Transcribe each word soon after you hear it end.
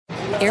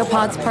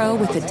AirPods Pro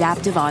with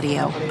adaptive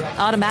audio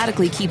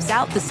automatically keeps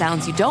out the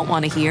sounds you don't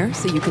want to hear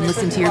so you can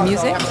listen to your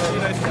music,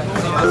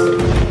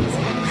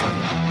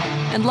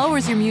 and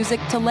lowers your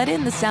music to let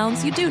in the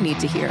sounds you do need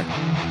to hear.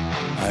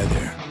 Hi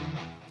there.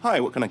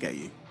 Hi, what can I get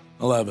you?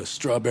 I'll have a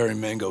strawberry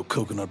mango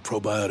coconut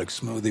probiotic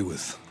smoothie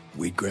with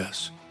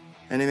wheatgrass.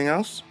 Anything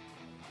else?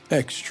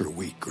 Extra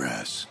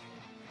wheatgrass.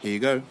 Here you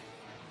go.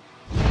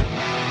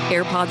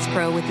 AirPods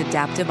Pro with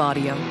adaptive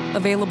audio.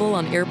 Available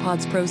on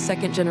AirPods Pro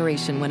 2nd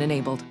generation when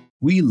enabled.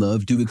 We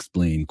love to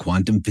explain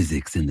quantum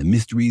physics and the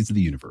mysteries of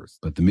the universe,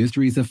 but the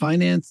mysteries of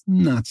finance,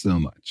 not so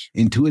much.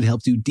 Intuit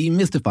helps you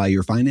demystify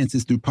your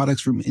finances through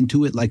products from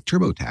Intuit like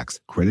TurboTax,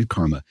 Credit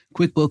Karma,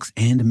 QuickBooks,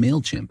 and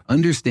MailChimp.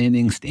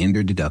 Understanding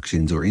standard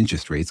deductions or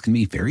interest rates can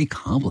be very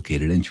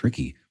complicated and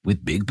tricky,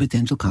 with big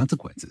potential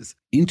consequences.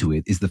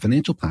 Intuit is the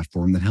financial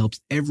platform that helps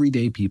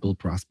everyday people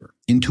prosper.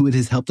 Intuit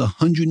has helped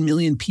 100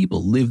 million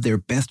people live their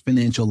best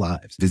financial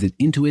lives. Visit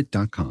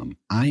Intuit.com,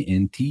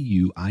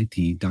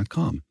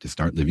 Intuit.com, to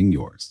start living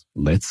yours.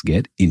 Let's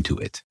get into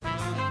it.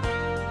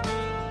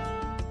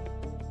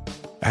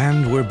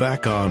 And we're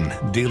back on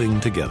Dealing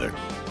Together,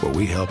 where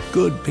we help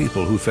good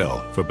people who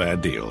fell for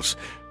bad deals.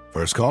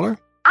 First caller?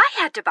 I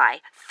had to buy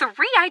 3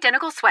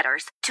 identical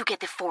sweaters to get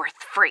the 4th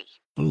free.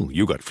 Ooh,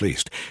 you got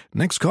fleeced.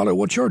 Next caller,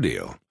 what's your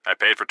deal? I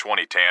paid for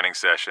 20 tanning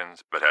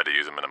sessions, but had to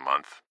use them in a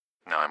month.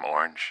 Now I'm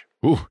orange.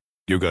 Ooh,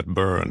 you got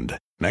burned.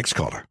 Next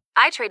caller.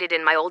 I traded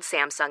in my old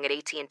Samsung at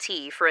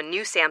AT&T for a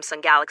new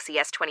Samsung Galaxy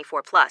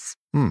S24 Plus.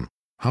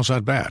 How's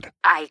that bad?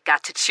 I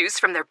got to choose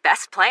from their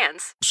best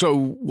plans. So,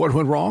 what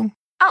went wrong?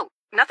 Oh,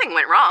 nothing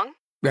went wrong.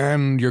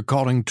 And you're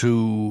calling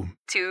to...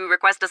 To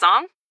request a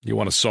song? You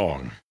want a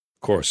song.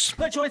 Of course.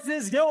 The choice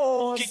is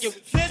yours.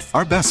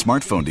 Our best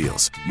smartphone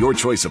deals. Your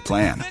choice of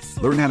plan.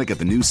 Learn how to get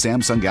the new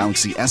Samsung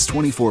Galaxy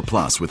S24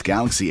 Plus with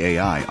Galaxy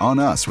AI on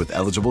us with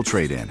eligible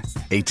trade-in.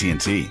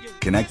 AT&T.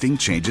 Connecting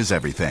changes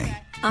everything.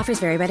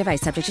 Offers vary by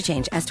device. Subject to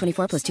change.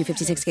 S24 plus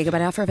 256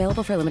 gigabyte offer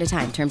available for a limited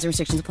time. Terms and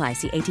restrictions apply.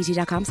 See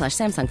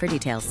att.com/Samsung for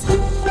details.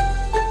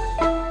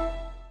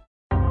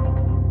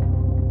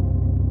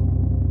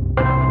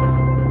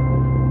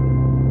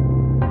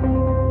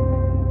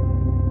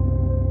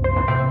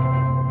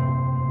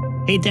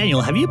 Hey, Daniel,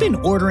 have you been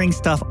ordering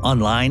stuff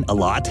online a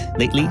lot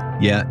lately?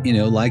 Yeah,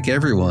 like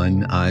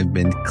everyone, I've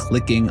been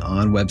clicking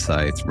on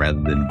websites rather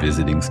than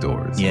visiting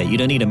stores. Yeah, you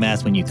don't need a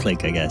mask when you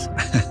click, I guess.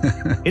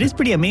 It is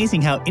pretty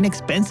amazing how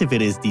inexpensive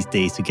it is these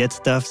days to get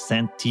stuff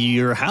sent to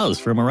your house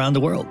from around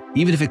the world.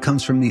 Even if it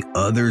comes from the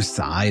other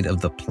side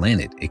of the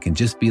planet, it can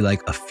just be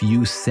like a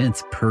few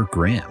cents per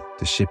gram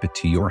to ship it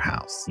to your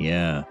house.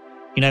 Yeah.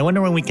 I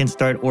wonder when we can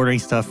start ordering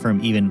stuff from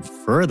even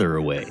further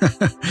away.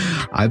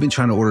 I've been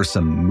trying to order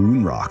some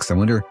moon rocks. I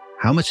wonder,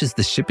 how much is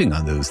the shipping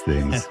on those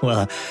things?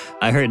 Well,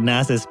 I heard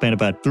NASA spent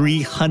about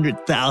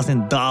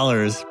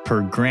 $300,000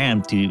 per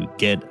gram to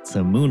get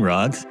some moon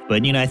rocks.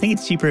 But, I think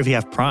it's cheaper if you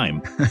have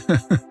Prime.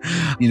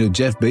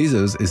 Jeff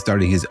Bezos is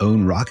starting his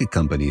own rocket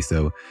company,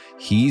 so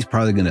he's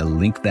probably going to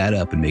link that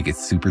up and make it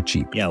super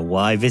cheap. Yeah,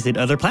 why visit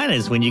other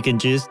planets when you can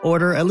just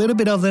order a little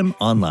bit of them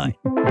online?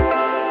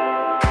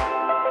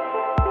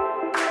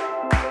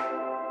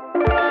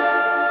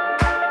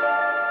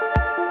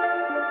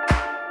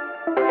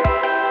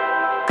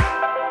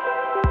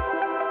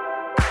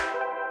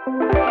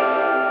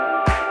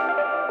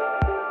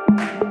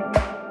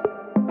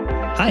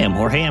 Hi, I'm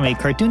Jorge. I'm a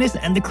cartoonist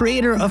and the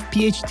creator of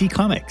PhD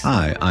Comics.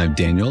 Hi, I'm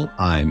Daniel.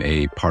 I'm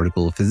a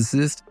particle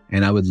physicist,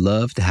 and I would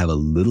love to have a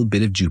little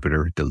bit of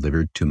Jupiter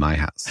delivered to my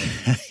house.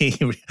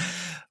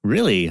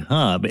 Really?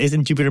 Huh? But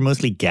isn't Jupiter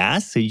mostly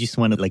gas? So you just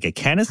want it like a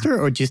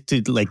canister, or just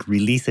to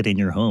release it in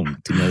your home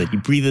to know that you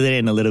breathe it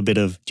in a little bit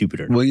of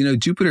Jupiter? Well,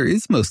 Jupiter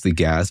is mostly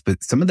gas,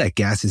 but some of that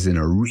gas is in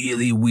a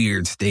really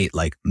weird state,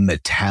 like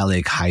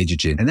metallic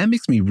hydrogen. And that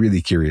makes me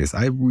really curious.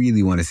 I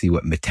really want to see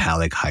what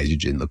metallic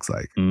hydrogen looks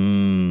like.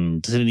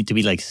 Does it need to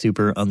be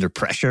super under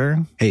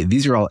pressure? Hey,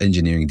 these are all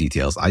engineering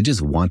details. I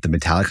just want the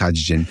metallic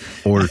hydrogen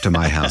ordered to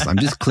my house. I'm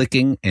just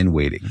clicking and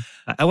waiting.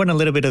 I want a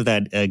little bit of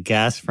that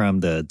gas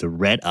from the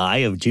red eye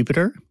of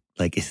Jupiter.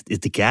 Is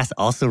the gas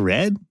also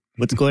red?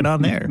 What's going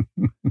on there?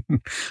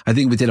 I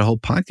think we did a whole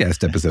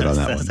podcast episode on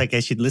that one. Sounds like I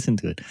should listen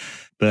to it.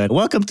 But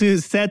welcome to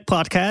Said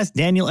Podcast,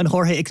 Daniel and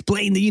Jorge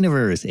Explain the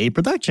Universe, a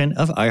production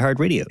of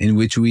iHeartRadio, in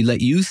which we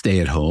let you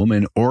stay at home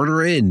and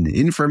order in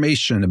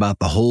information about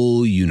the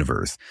whole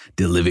universe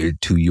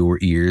delivered to your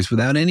ears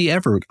without any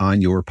effort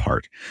on your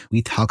part.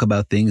 We talk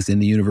about things in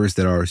the universe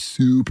that are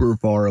super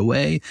far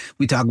away.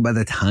 We talk about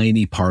the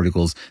tiny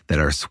particles that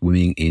are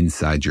swimming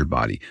inside your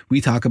body. We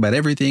talk about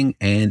everything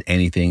and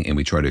anything, and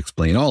we try to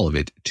explain all of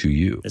it to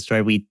you. That's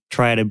right. We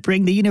try to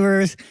bring the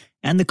universe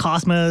and the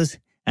cosmos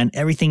and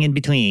everything in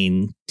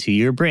between to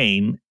your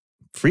brain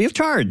free of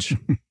charge.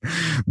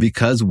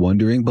 Because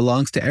wondering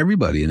belongs to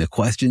everybody. And the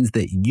questions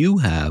that you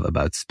have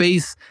about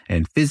space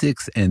and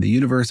physics and the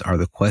universe are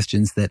the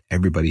questions that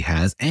everybody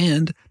has,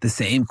 and the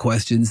same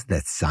questions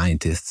that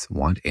scientists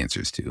want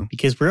answers to.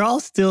 Because we're all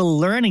still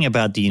learning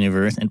about the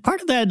universe. And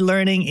part of that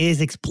learning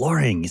is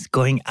exploring, is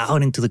going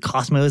out into the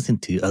cosmos,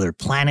 into other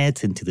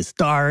planets, into the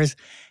stars,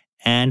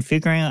 and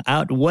figuring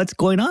out what's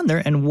going on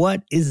there and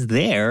what is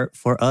there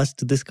for us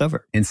to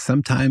discover. And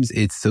sometimes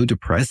it's so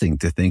depressing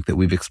to think that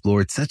we've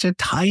explored such a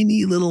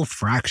tiny little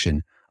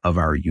fraction of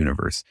our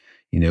universe.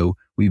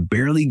 We've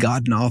barely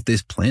gotten off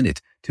this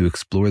planet to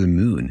explore the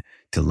moon,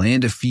 to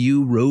land a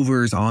few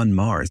rovers on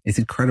Mars. It's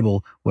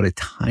incredible what a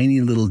tiny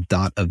little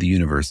dot of the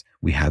universe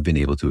we have been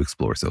able to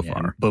explore so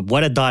far. But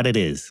what a dot it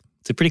is.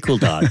 It's a pretty cool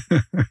dot.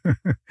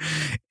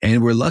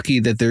 And we're lucky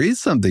that there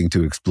is something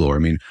to explore. I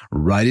mean,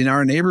 right in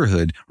our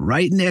neighborhood,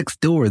 right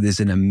next door,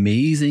 there's an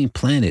amazing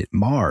planet,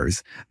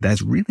 Mars,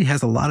 that really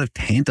has a lot of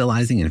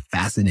tantalizing and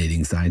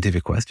fascinating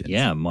scientific questions.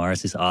 Yeah,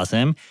 Mars is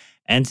awesome.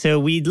 And so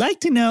we'd like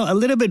to know a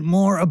little bit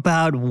more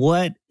about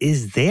what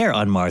is there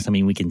on Mars. I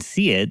mean, we can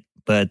see it,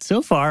 but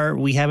so far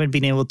we haven't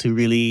been able to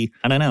really,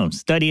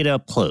 study it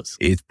up close.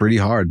 It's pretty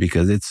hard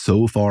because it's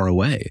so far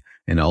away.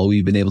 And all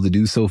we've been able to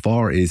do so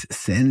far is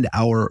send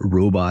our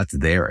robots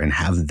there and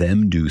have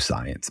them do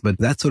science. But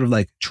that's sort of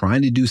like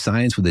trying to do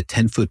science with a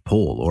 10-foot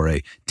pole or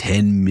a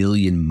 10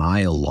 million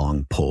mile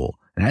long pole.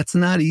 That's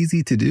not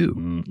easy to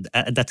do.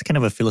 That's kind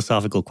of a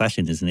philosophical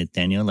question, isn't it,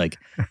 Daniel? Like,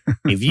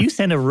 if you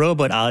send a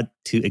robot out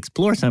to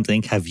explore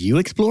something, have you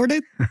explored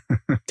it?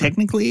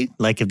 Technically?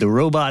 Like, if the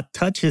robot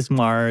touches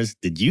Mars,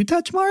 did you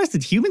touch Mars?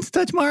 Did humans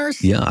touch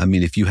Mars? Yeah, I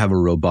mean, if you have a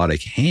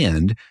robotic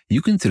hand,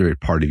 you consider it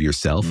part of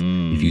yourself.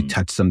 If you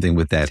touch something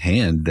with that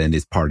hand, then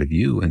it's part of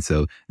you. And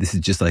so this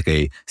is just like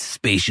a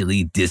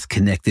spatially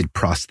disconnected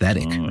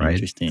prosthetic, right?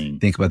 Interesting.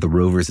 Think about the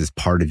rovers as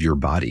part of your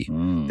body.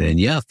 Then,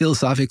 yeah,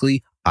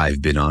 philosophically,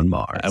 I've been on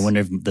Mars. I wonder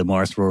if the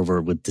Mars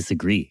rover would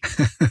disagree.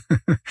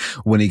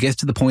 When it gets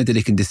to the point that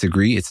it can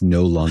disagree, it's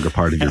no longer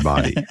part of your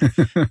body.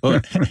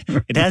 Well,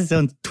 it has its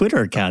own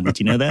Twitter account. Did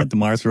you know that? The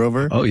Mars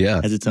rover? Oh,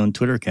 yeah. Has its own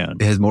Twitter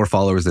account. It has more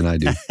followers than I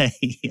do.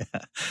 Yeah.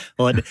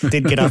 Well, it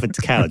did get off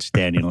its couch,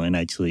 Daniel, and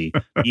actually,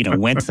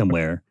 went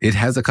somewhere. It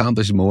has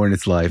accomplished more in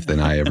its life than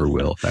I ever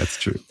will. That's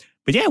true.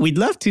 But yeah, we'd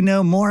love to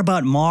know more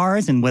about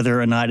Mars and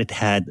whether or not it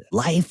had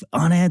life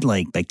on it,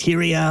 like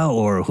bacteria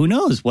or who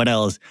knows what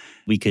else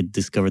we could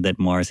discover that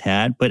Mars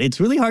had. But it's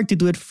really hard to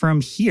do it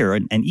from here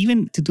and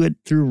even to do it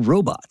through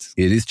robots.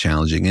 It is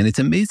challenging. And it's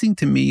amazing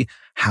to me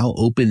how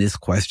open this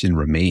question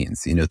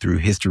remains. Through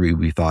history,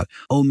 we thought,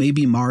 oh,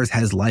 maybe Mars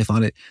has life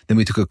on it. Then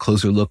we took a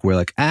closer look. We're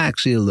like,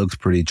 actually, it looks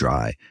pretty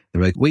dry.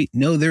 They're like, wait,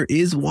 no, there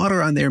is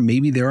water on there.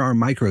 Maybe there are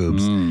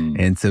microbes.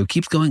 And so it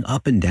keeps going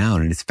up and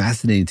down. And it's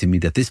fascinating to me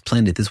that this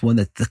planet, this one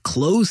that's the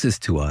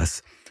closest to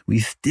us, we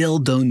still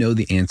don't know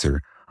the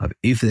answer of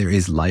if there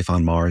is life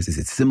on Mars. Is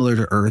it similar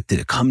to Earth? Did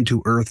it come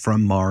to Earth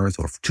from Mars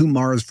or to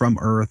Mars from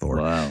Earth or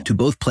to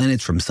both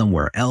planets from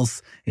somewhere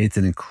else? It's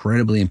an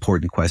incredibly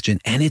important question.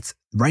 And it's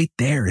right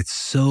there. It's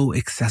so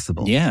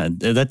accessible. Yeah,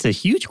 that's a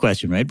huge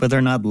question, right? Whether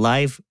or not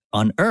life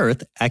on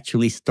Earth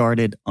actually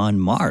started on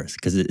Mars.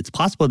 Because it's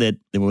possible that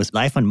there was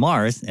life on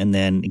Mars and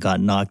then it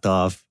got knocked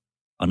off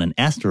on an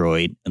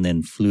asteroid and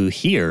then flew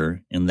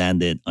here and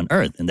landed on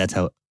Earth. And that's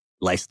how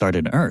life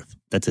started on Earth.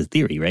 That's a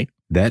theory, right?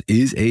 That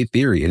is a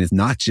theory. And it's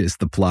not just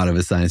the plot of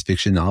a science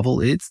fiction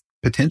novel. It's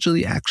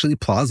potentially actually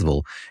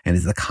plausible. And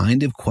it's the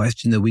kind of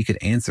question that we could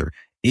answer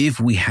if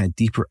we had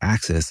deeper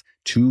access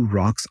to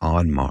rocks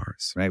on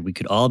Mars. Right. We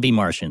could all be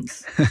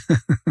Martians.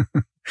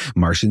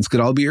 Martians could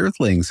all be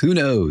Earthlings. Who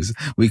knows?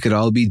 We could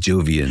all be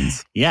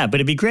Jovians. Yeah, but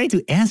it'd be great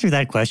to answer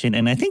that question.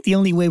 And I think the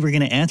only way we're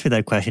going to answer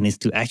that question is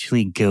to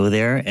actually go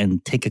there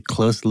and take a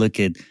close look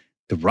at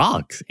the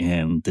rocks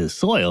and the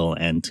soil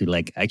and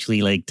to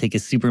actually take a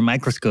super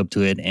microscope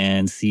to it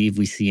and see if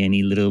we see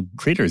any little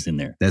critters in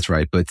there. That's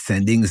right. But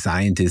sending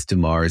scientists to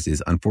Mars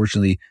is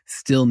unfortunately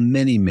still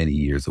many, many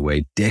years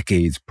away,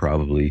 decades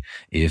probably,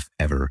 if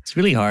ever. It's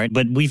really hard,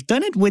 but we've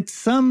done it with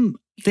some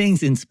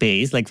things in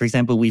space. Like, for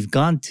example, we've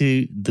gone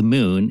to the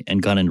moon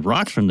and gotten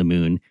rocks from the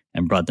moon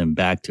and brought them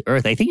back to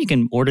Earth. I think you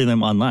can order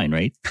them online,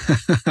 right?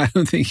 I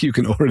don't think you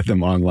can order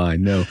them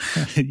online, no.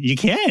 You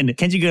can.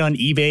 Can't you go on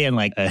eBay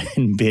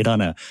and bid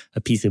on a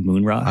piece of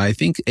moon rock? I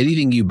think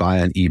anything you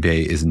buy on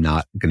eBay is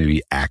not going to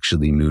be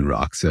actually moon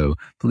rock, so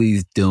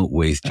please don't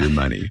waste your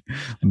money.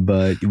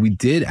 But we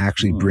did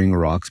actually bring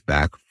rocks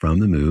back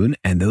from the moon,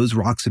 and those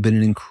rocks have been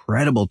an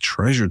incredible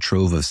treasure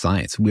trove of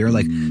science. We are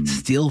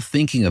still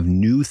thinking of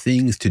new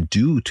things to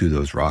do to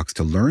those rocks,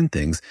 to learn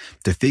things,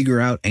 to figure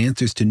out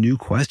answers to new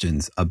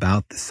questions about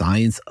the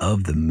science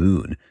of the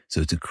moon.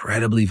 So it's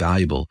incredibly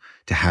valuable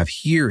to have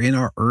here in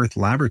our Earth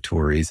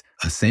laboratories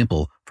a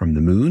sample from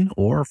the moon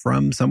or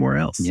from somewhere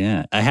else.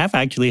 Yeah, I have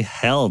actually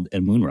held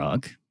a moon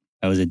rock.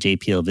 I was at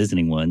JPL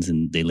visiting once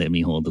and they let me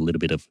hold a little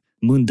bit of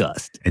moon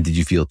dust. And did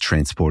you feel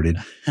transported?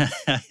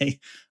 I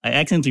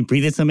accidentally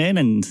breathed some in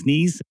and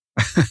sneezed.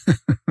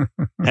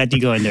 Had to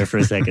go in there for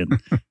a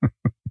second.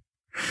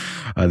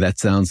 That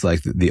sounds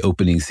like the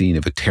opening scene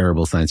of a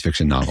terrible science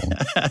fiction novel.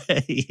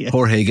 Yeah.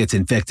 Jorge gets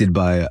infected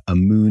by a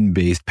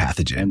moon-based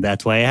pathogen. And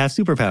that's why I have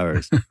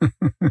superpowers.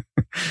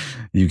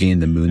 You gain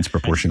the moon's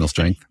proportional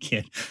strength.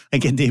 I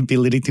get the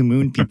ability to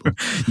moon people.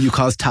 You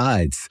cause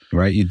tides,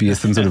 right? You'd be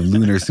some sort of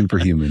lunar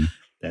superhuman.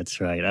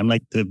 That's right. I'm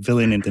like the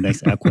villain in the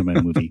next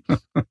Aquaman movie.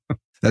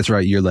 That's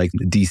right. You're like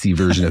the DC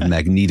version of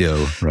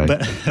Magneto, right?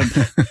 But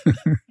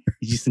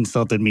you just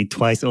insulted me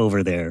twice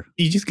over there.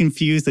 You just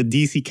confused a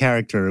DC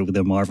character with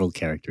a Marvel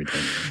character.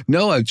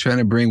 No, I'm trying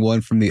to bring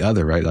one from the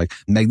other, right? Like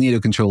Magneto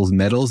controls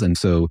metals, and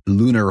so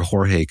Lunar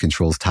Jorge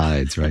controls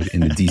tides, right?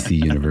 In the DC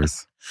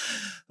universe.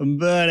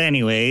 But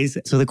anyways,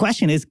 so the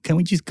question is, can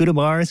we just go to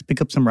Mars,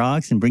 pick up some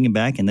rocks and bring them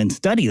back and then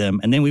study them?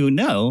 And then we would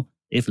know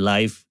if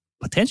life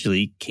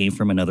potentially came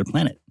from another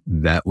planet.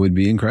 That would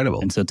be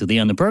incredible. And so today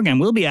on the program,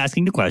 we'll be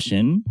asking the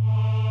question,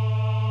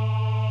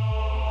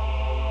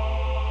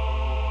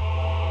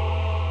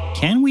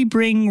 can we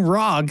bring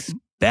rocks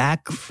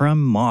back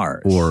from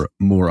Mars? Or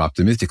more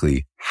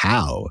optimistically,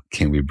 how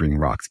can we bring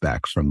rocks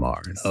back from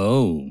Mars?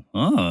 Oh.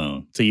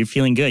 So you're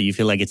feeling good. You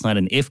feel like it's not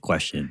an if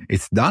question.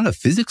 It's not a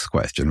physics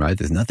question, right?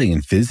 There's nothing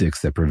in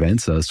physics that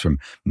prevents us from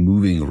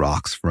moving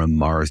rocks from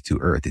Mars to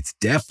Earth. It's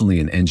definitely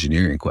an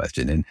engineering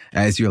question. And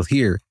as you'll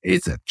hear,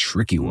 it's a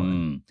tricky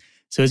one.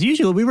 So as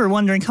usual, we were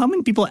wondering how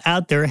many people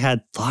out there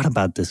had thought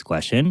about this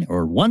question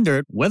or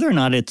wondered whether or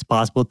not it's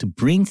possible to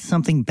bring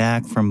something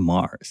back from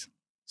Mars.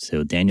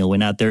 So Daniel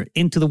went out there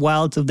into the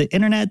wilds of the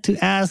internet to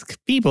ask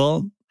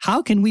people,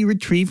 how can we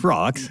retrieve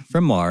rocks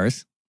from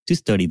Mars to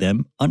study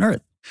them on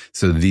Earth?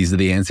 So these are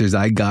the answers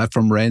I got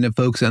from random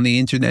folks on the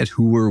internet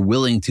who were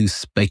willing to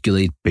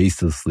speculate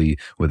baselessly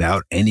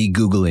without any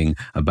Googling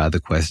about the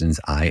questions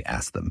I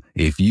asked them.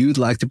 If you'd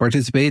like to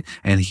participate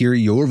and hear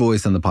your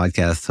voice on the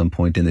podcast some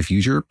point in the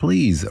future,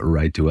 please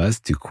write to us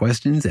to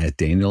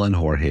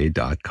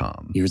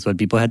questions@danielandjorge.com. Here's what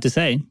people had to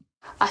say.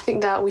 I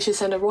think that we should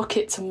send a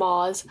rocket to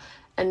Mars,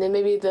 and then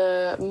maybe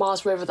the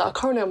Mars rover that are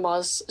currently on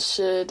Mars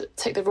should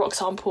take the rock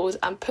samples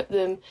and put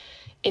them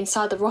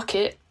inside the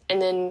rocket, and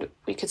then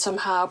we could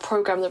somehow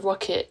program the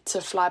rocket to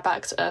fly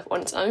back to Earth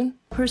on its own.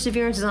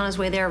 Perseverance is on its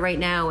way there right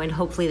now, and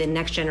hopefully the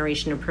next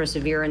generation of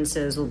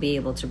Perseverances will be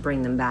able to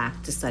bring them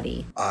back to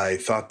study. I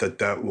thought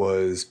that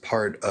was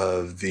part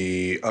of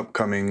the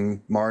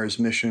upcoming Mars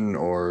mission,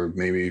 or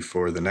maybe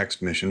for the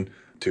next mission,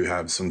 to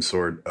have some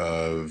sort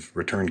of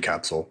return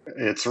capsule.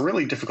 It's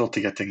really difficult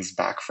to get things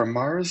back from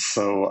Mars,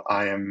 so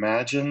I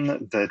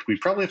imagine that we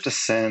probably have to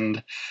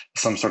send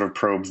some sort of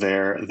probe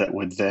there that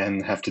would then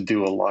have to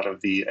do a lot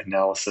of the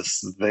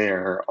analysis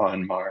there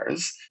on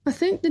Mars. I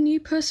think the new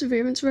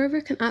Perseverance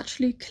rover can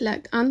actually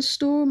collect and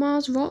store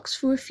Mars rocks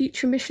for a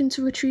future mission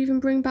to retrieve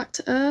and bring back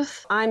to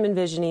Earth. I'm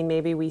envisioning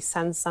maybe we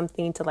send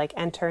something to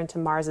enter into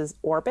Mars's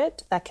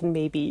orbit that can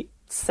maybe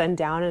send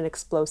down an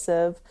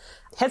explosive,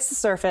 hits the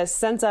surface,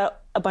 sends out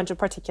a bunch of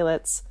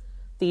particulates.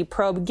 The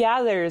probe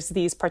gathers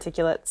these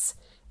particulates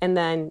and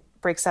then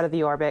breaks out of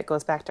the orbit,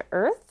 goes back to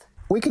Earth.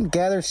 We can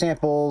gather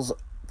samples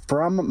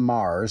from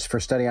Mars for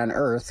study on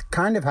Earth,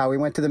 kind of how we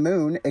went to the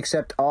moon,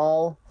 except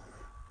all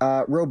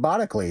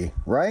robotically,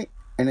 right?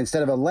 And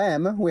instead of a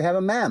LEM, we have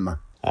a MEM.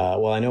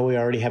 Well, I know we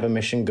already have a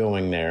mission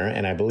going there,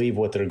 and I believe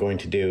what they're going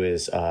to do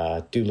is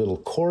do little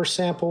core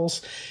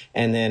samples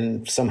and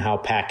then somehow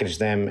package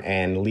them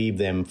and leave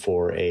them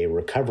for a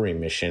recovery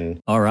mission.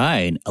 All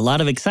right. A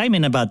lot of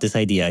excitement about this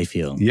idea, I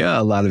feel. Yeah,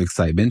 a lot of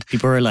excitement.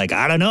 People are like,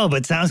 I don't know,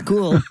 but sounds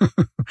cool.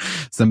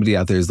 Somebody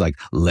out there is like,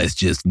 let's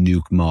just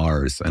nuke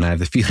Mars. And I have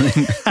the feeling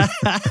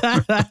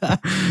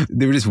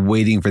they were just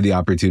waiting for the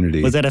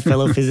opportunity. Was that a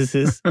fellow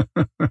physicist?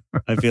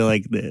 I feel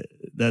like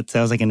that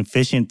sounds like an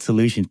efficient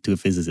solution to a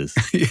physicist.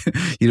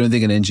 You don't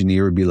think an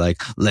engineer would be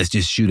like, let's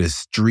just shoot a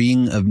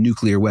string of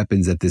nuclear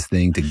weapons at this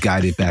thing to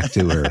guide it back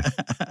to Earth?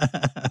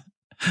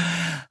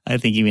 I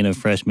think even a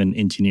freshman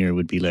engineer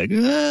would be like,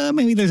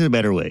 maybe there's a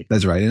better way.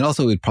 That's right. And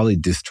also, it'd probably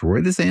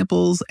destroy the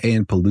samples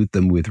and pollute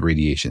them with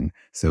radiation.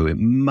 So it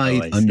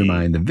might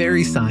undermine the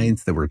very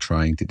science that we're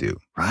trying to do.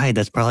 Right.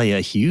 That's probably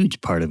a huge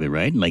part of it,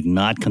 right? Like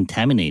not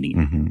contaminating.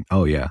 Mm-hmm.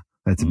 Oh, yeah.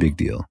 That's a big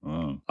deal.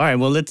 All right.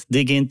 Well, let's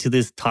dig into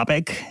this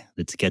topic.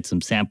 Let's get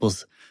some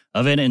samples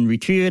of it and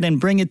retrieve it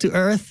and bring it to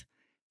Earth.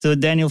 So,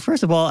 Daniel,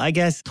 first of all, I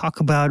guess talk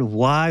about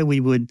why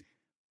we would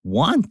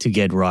want to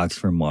get rocks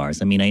from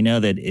Mars. I mean, I know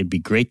that it'd be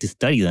great to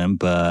study them,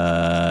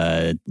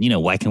 but,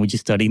 why can't we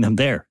just study them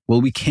there?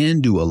 Well, we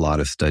can do a lot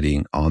of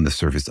studying on the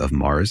surface of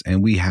Mars,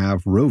 and we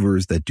have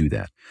rovers that do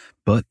that.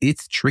 But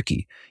it's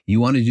tricky.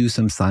 You want to do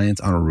some science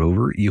on a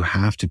rover, you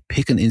have to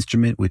pick an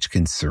instrument which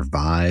can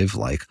survive,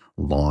 like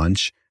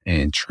launch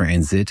and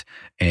transit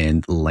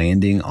and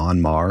landing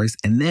on Mars,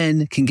 and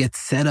then can get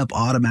set up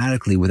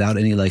automatically without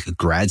any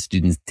grad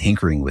students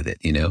tinkering with it.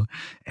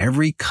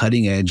 Every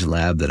cutting edge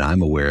lab that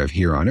I'm aware of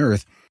here on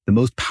Earth, the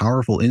most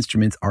powerful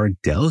instruments are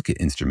delicate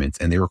instruments,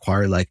 and they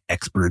require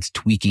experts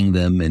tweaking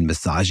them and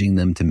massaging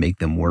them to make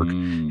them work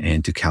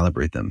and to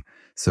calibrate them.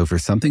 So for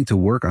something to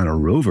work on a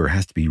rover, it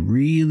has to be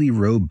really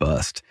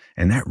robust.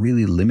 And that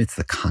really limits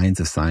the kinds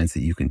of science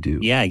that you can do.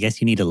 Yeah, I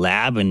guess you need a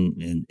lab,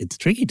 and it's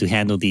tricky to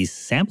handle these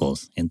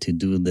samples and to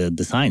do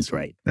the science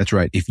right. That's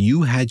right. If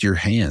you had your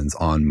hands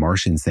on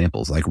Martian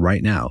samples, like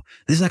right now,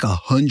 there's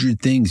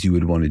 100 things you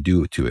would want to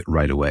do to it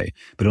right away.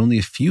 But only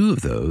a few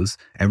of those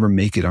ever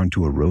make it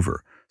onto a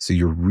rover. So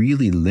you're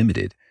really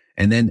limited.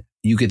 And then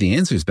you get the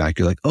answers back.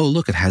 You're like, oh,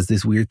 look, it has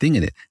this weird thing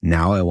in it.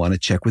 Now I want to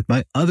check with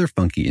my other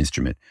funky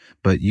instrument.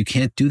 But you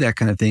can't do that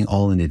kind of thing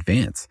all in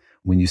advance.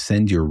 When you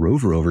send your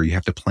rover over, you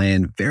have to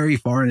plan very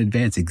far in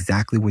advance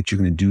exactly what you're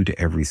going to do to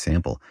every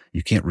sample.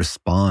 You can't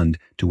respond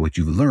to what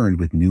you've learned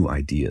with new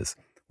ideas.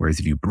 Whereas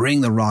if you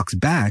bring the rocks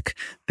back,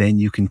 then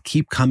you can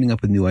keep coming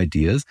up with new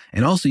ideas.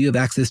 And also you have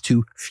access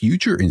to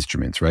future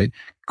instruments, right?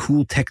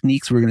 Cool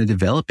techniques we're going to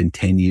develop in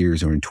 10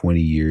 years or in 20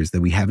 years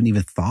that we haven't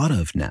even thought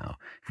of now.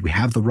 If we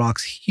have the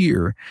rocks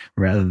here,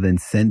 rather than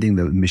sending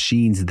the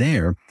machines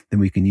there, then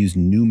we can use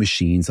new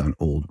machines on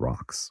old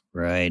rocks.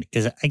 Right.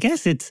 Because I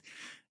guess it's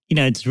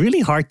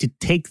really hard to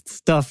take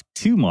stuff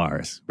to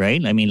Mars,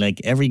 right? I mean,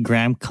 like every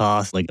gram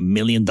costs like $1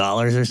 million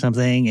or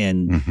something.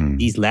 And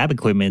these lab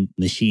equipment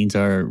machines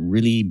are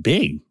really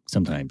big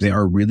sometimes. They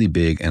are really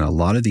big. And a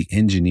lot of the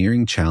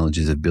engineering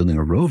challenges of building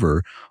a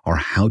rover are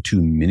how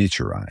to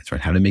miniaturize, right?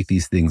 How to make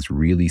these things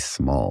really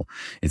small.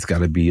 It's got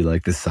to be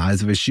like the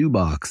size of a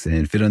shoebox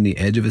and fit on the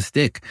edge of a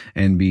stick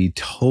and be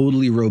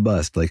totally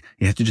robust. Like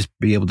you have to just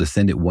be able to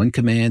send it one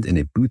command and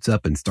it boots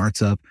up and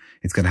starts up.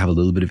 It's got to have a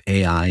little bit of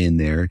AI in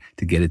there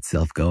to get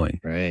itself going.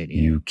 Right.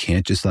 Yeah. You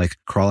can't just like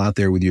crawl out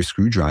there with your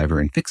screwdriver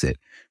and fix it.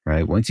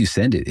 Right? Once you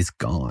send it, it's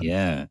gone.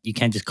 Yeah. You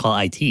can't just call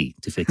IT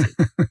to fix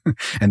it.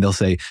 And they'll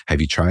say,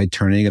 have you tried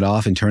turning it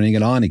off and turning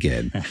it on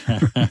again?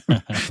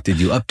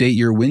 Did you update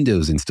your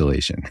Windows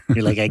installation?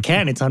 You're like, I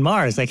can't. It's on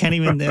Mars. I can't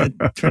even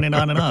turn it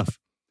on and off.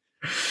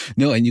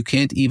 No, and you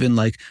can't even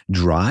like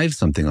drive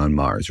something on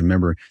Mars.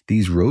 Remember,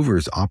 these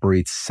rovers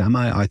operate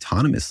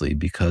semi-autonomously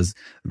because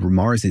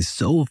Mars is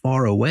so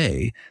far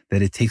away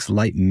that it takes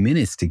light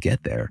minutes to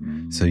get there.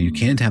 So you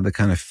can't have the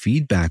kind of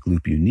feedback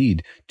loop you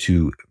need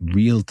to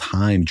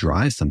real-time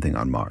drive something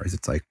on Mars.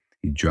 It's like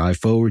you drive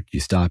forward, you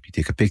stop, you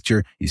take a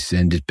picture, you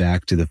send it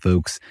back to the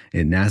folks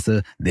at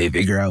NASA. They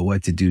figure out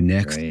what to do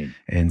next. Right.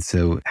 And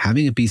so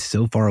having it be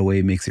so far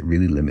away makes it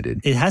really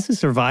limited. It has to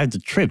survive the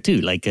trip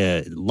too. Like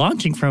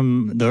launching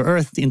from the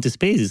Earth into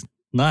space is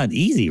not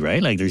easy,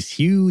 right? Like there's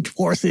huge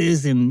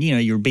forces and,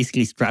 you're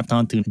basically strapped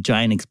onto a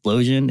giant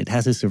explosion. It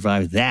has to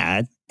survive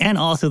that. And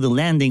also the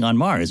landing on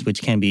Mars,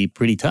 which can be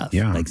pretty tough.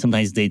 Yeah. Like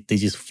sometimes they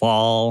just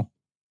fall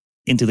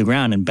into the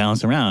ground and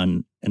bounce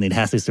around. And it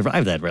has to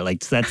survive that, right?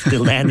 Like, so that's the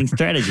landing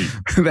strategy.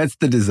 That's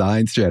the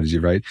design strategy,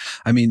 right?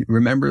 I mean,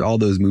 remember all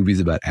those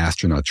movies about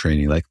astronaut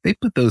training? Like, they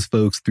put those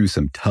folks through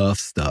some tough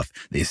stuff.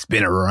 They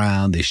spin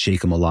around, they shake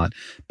them a lot.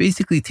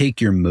 Basically,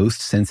 take your most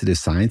sensitive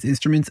science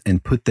instruments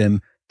and put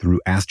them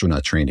through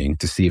astronaut training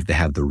to see if they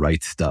have the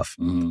right stuff.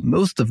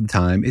 Most of the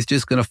time, it's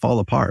just going to fall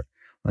apart.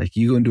 Like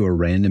you go into a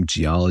random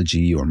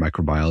geology or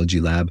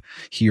microbiology lab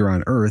here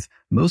on Earth,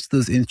 most of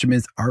those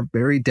instruments are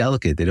very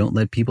delicate. They don't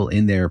let people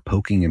in there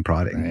poking and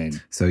prodding.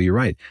 Right. So you're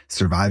right.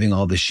 Surviving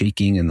all the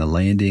shaking and the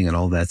landing and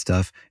all that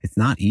stuff, it's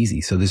not easy.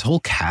 So there's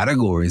whole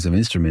categories of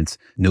instruments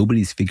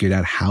nobody's figured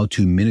out how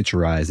to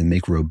miniaturize and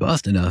make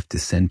robust enough to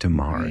send to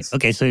Mars. Right.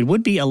 Okay, so it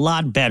would be a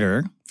lot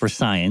better for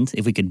science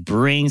if we could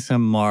bring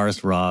some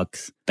Mars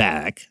rocks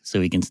back so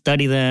we can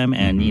study them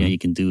and you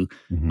can do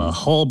a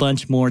whole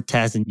bunch more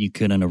tests than you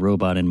could on a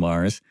robot in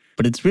Mars.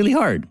 But it's really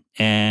hard.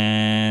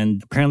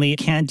 And apparently you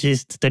can't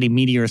just study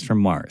meteors from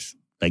Mars.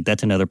 Like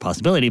that's another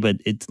possibility, but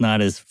it's not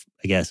as,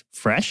 I guess,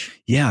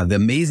 fresh. Yeah, the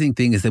amazing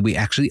thing is that we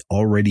actually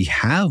already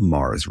have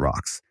Mars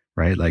rocks.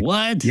 Right? Like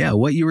what? Yeah,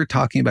 what you were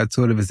talking about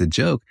sort of as a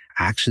joke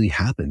actually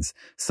happens.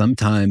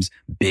 Sometimes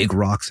big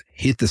rocks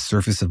hit the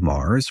surface of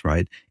Mars,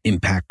 right?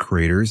 Impact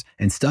craters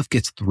and stuff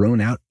gets thrown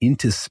out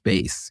into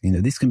space.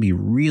 These can be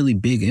really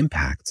big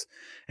impacts.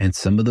 And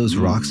some of those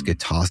rocks get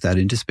tossed out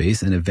into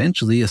space and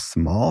eventually a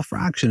small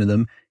fraction of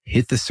them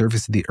hit the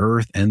surface of the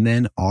Earth and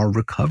then are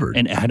recovered.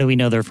 And how do we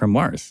know they're from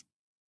Mars?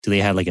 Do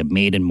they have like a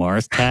made in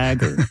Mars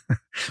tag? Or?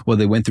 Well,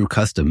 they went through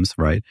customs,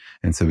 right?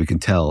 And so we can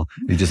tell.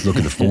 You just look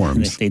at the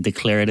forms. They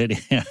declared it.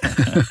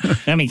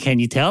 I mean, can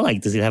you tell?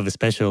 Like, does it have a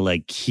special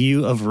like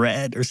hue of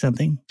red or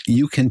something?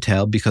 You can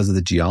tell because of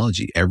the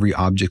geology. Every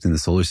object in the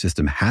solar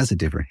system has a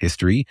different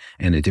history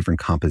and a different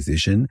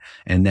composition,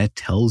 and that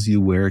tells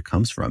you where it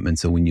comes from. And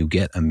so when you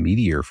get a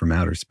meteor from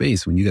outer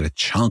space, when you get a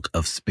chunk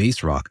of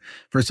space rock,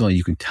 first of all,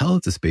 you can tell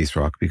it's a space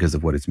rock because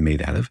of what it's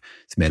made out of.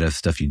 It's made out of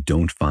stuff you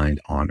don't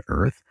find on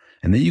Earth.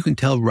 And then you can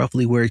tell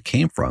roughly where it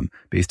came from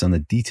based on the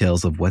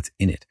details of what's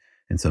in it.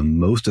 And so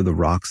most of the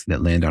rocks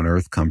that land on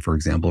Earth come, for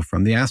example,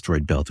 from the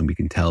asteroid belt. And we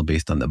can tell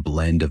based on the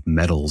blend of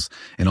metals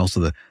and also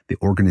the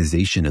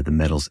organization of the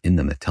metals in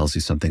them that tells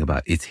you something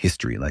about its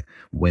history, like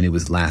when it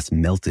was last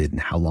melted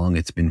and how long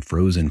it's been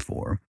frozen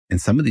for.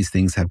 And some of these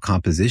things have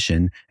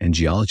composition and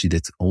geology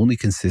that's only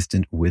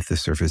consistent with the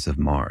surface of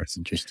Mars.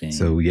 Interesting.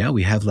 So yeah,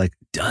 we have like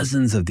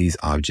dozens of these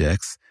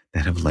objects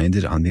that have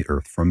landed on the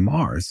Earth from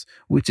Mars,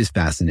 which is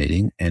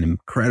fascinating and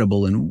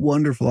incredible and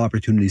wonderful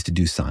opportunities to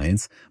do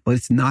science, but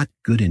it's not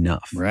good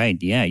enough. Right.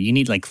 Yeah. You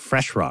need like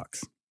fresh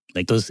rocks.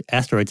 Like those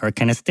asteroids are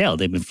kind of stale.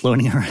 They've been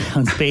floating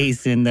around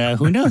space and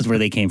who knows where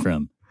they came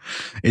from.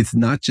 It's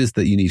not just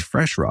that you need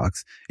fresh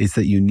rocks, it's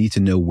that you need to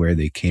know where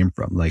they came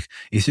from. Like,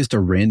 it's just a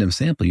random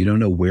sample. You don't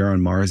know where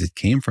on Mars it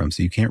came from,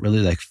 so you can't really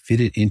like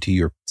fit it into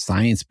your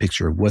science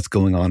picture of what's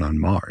going on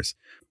Mars.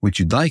 What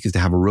you'd like is to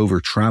have a rover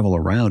travel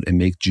around and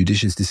make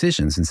judicious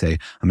decisions and say,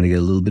 I'm going to get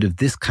a little bit of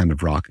this kind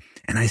of rock,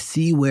 and I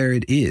see where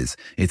it is.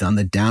 It's on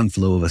the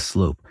downflow of a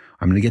slope.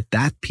 I'm going to get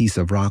that piece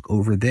of rock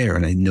over there,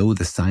 and I know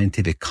the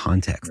scientific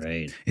context.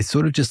 Right. It's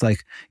sort of just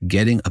like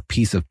getting a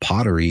piece of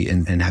pottery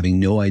and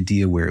having no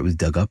idea where it was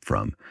dug up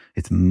from.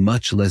 It's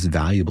much less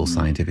valuable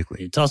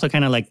scientifically. It's also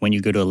kind of like when you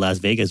go to a Las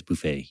Vegas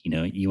buffet. You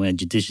know, you want to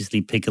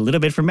judiciously pick a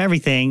little bit from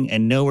everything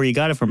and know where you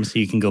got it from so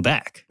you can go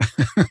back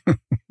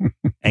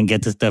and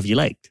get the stuff you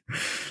liked.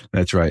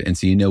 That's right. And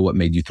so you know what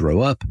made you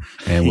throw up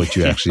and what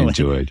you actually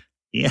enjoyed.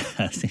 Yeah.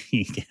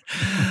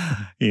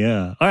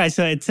 Yeah. All right.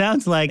 So it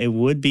sounds like it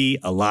would be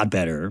a lot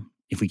better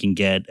if we can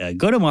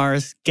go to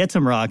Mars, get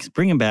some rocks,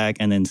 bring them back,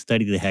 and then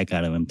study the heck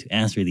out of them to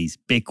answer these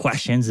big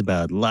questions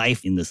about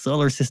life in the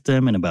solar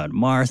system and about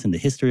Mars and the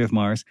history of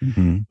Mars.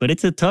 Mm-hmm. But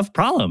it's a tough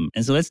problem.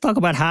 And so let's talk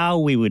about how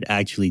we would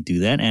actually do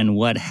that and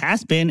what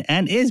has been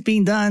and is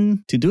being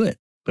done to do it.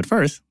 But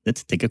first,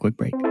 let's take a quick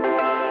break.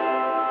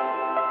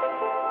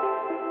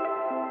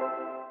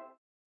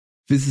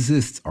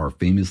 Physicists are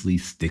famously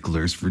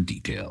sticklers for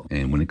detail,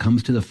 and when it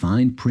comes to the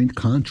fine print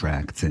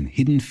contracts and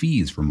hidden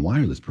fees from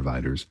wireless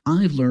providers,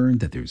 I've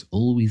learned that there's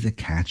always a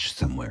catch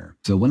somewhere.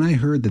 So when I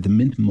heard that the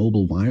Mint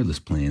Mobile wireless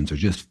plans are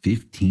just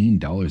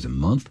 $15 a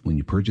month when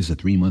you purchase a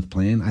 3-month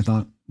plan, I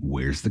thought,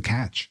 where's the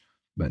catch?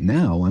 But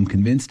now I'm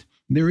convinced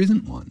there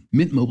isn't one.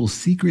 Mint Mobile's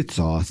secret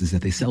sauce is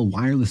that they sell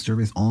wireless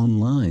service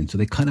online, so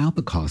they cut out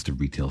the cost of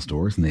retail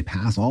stores and they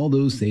pass all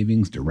those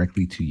savings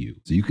directly to you.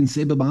 So you can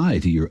say bye-bye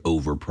to your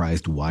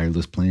overpriced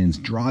wireless plans,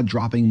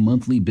 jaw-dropping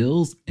monthly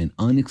bills, and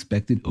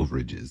unexpected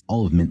overages.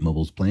 All of Mint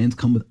Mobile's plans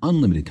come with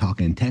unlimited talk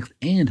and text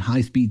and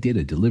high-speed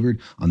data delivered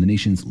on the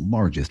nation's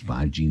largest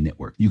 5G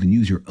network. You can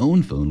use your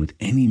own phone with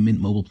any Mint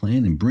Mobile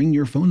plan and bring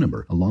your phone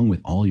number along with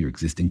all your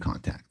existing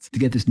contacts. To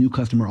get this new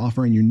customer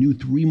offer and your new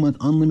 3-month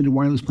unlimited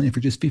wireless plan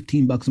for just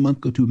 $15 a month,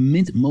 go to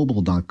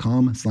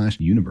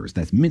mintmobile.com/universe.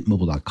 That's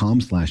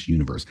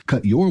mintmobile.com/universe.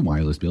 Cut your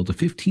wireless bill to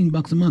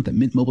 $15 a month at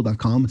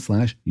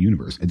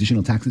mintmobile.com/universe.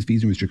 Additional taxes,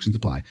 fees, and restrictions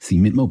apply. See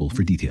Mint Mobile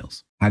for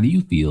details. How do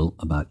you feel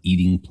about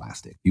eating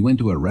plastic? If you went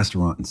to a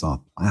restaurant and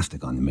saw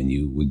plastic on the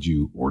menu, would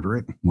you order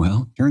it?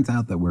 Well, turns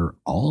out that we're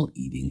all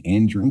eating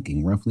and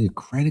drinking roughly a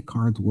credit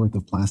card's worth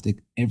of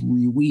plastic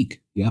every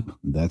week. Yep,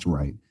 that's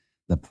right.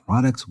 The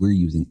products we're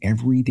using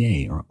every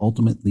day are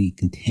ultimately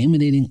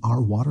contaminating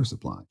our water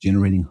supply,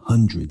 generating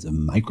hundreds of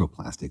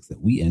microplastics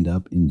that we end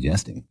up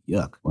ingesting.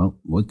 Yuck. Well,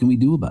 what can we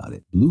do about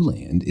it? Blue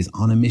Land is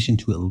on a mission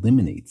to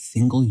eliminate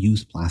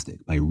single-use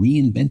plastic by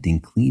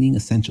reinventing cleaning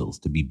essentials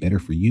to be better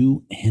for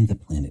you and the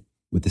planet,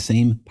 with the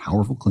same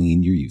powerful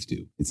clean you're used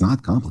to. It's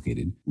not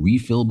complicated.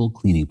 Refillable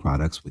cleaning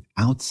products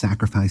without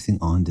sacrificing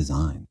on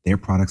design. Their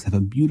products have a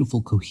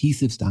beautiful,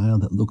 cohesive style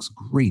that looks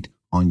great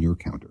on your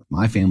counter.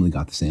 My family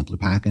got the sampler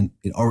pack and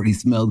it already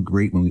smelled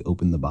great when we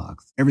opened the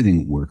box.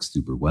 Everything works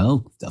super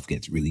well, stuff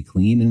gets really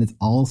clean, and it's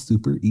all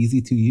super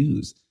easy to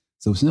use.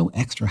 So it's no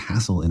extra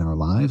hassle in our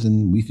lives,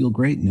 and we feel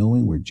great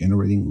knowing we're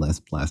generating less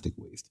plastic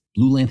waste.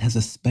 Blue Land has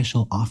a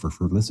special offer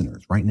for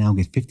listeners. Right now,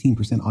 get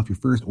 15% off your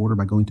first order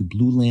by going to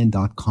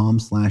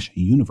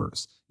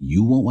blueland.com/universe.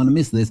 You won't want to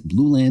miss this.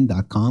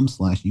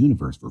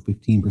 blueland.com/universe for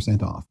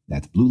 15% off.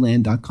 That's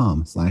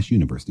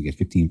blueland.com/universe to get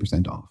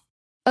 15% off.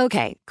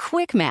 Okay,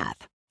 quick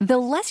math. The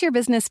less your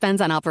business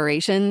spends on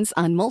operations,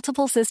 on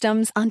multiple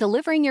systems, on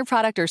delivering your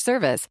product or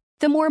service,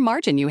 the more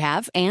margin you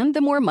have and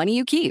the more money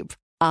you keep.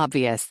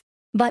 Obvious.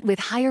 But with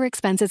higher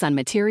expenses on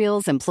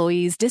materials,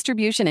 employees,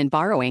 distribution, and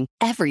borrowing,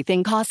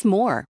 everything costs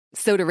more.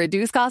 So to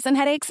reduce costs and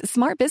headaches,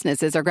 smart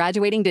businesses are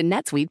graduating to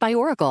NetSuite by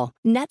Oracle.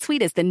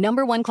 NetSuite is the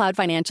 #1 cloud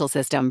financial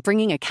system,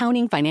 bringing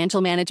accounting, financial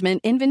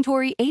management,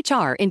 inventory,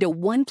 HR into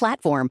one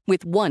platform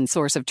with one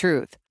source of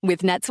truth.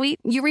 With NetSuite,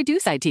 you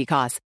reduce IT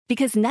costs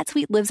because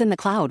NetSuite lives in the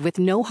cloud with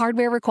no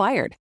hardware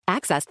required,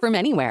 accessed from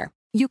anywhere.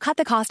 You cut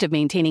the cost of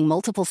maintaining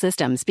multiple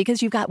systems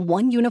because you've got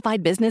one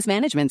unified business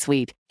management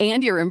suite.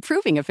 And you're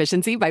improving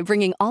efficiency by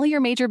bringing all your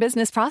major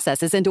business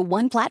processes into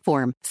one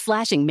platform,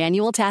 slashing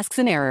manual tasks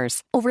and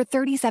errors. Over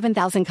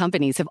 37,000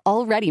 companies have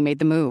already made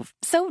the move.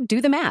 So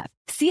do the math.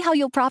 See how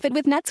you'll profit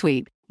with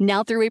NetSuite.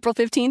 Now through April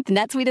 15th,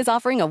 NetSuite is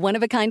offering a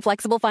one-of-a-kind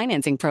flexible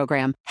financing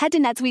program. Head to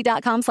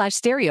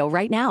netsuite.com/stereo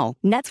right now.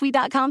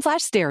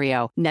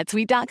 netsuite.com/stereo.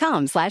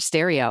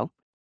 netsuite.com/stereo.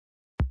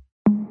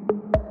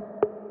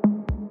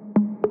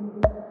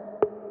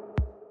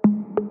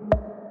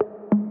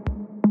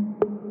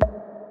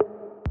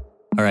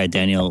 All right,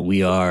 Daniel,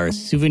 we are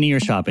souvenir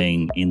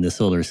shopping in the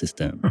solar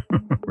system.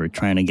 We're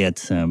trying to get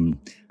some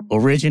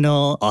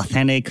original,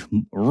 authentic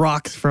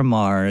rocks from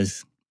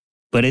Mars.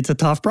 But it's a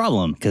tough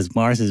problem because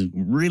Mars is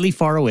really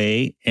far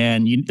away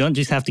and you don't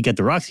just have to get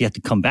the rocks, you have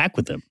to come back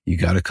with them. You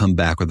got to come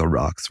back with the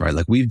rocks, right?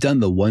 Like we've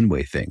done the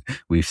one-way thing.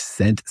 We've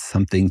sent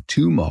something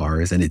to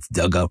Mars and it's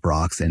dug up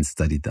rocks and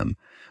studied them.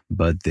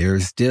 But they're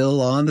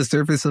still on the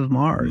surface of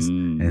Mars.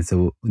 And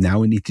so now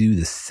we need to do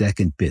the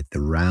second bit,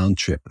 the round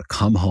trip,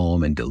 come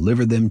home and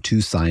deliver them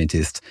to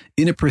scientists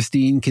in a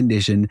pristine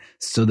condition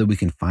so that we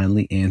can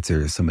finally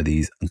answer some of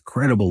these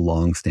incredible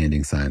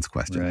long-standing science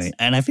questions. Right.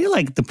 And I feel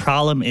like the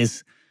problem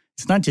is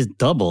it's not just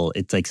double,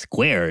 it's like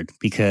squared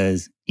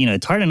because,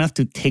 it's hard enough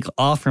to take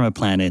off from a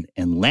planet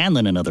and land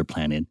on another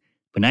planet.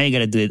 But now you got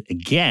to do it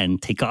again,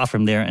 take off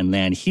from there and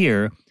land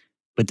here.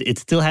 But it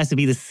still has to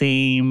be the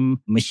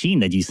same machine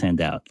that you send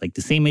out. Like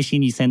the same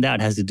machine you send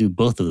out has to do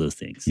both of those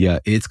things. Yeah,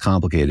 it's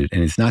complicated.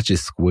 And it's not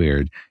just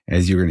squared.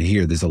 As you're going to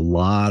hear, there's a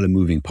lot of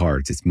moving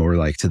parts. It's more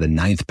like to the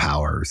 9th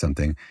power or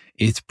something.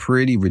 It's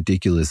pretty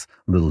ridiculous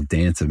little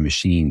dance of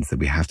machines that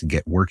we have to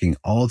get working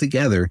all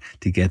together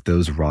to get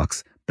those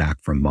rocks back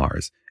from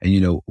Mars.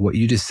 And what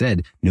you just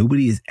said,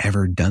 nobody has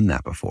ever done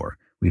that before.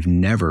 We've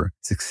never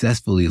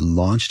successfully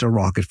launched a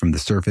rocket from the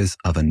surface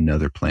of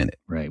another planet.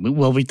 Right.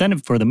 Well, we've done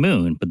it for the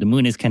moon, but the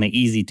moon is kind of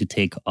easy to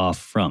take off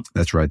from.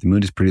 That's right. The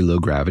moon is pretty low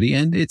gravity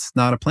and it's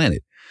not a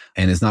planet.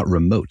 And it's not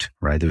remote,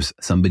 right? There's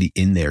somebody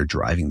in there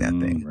driving that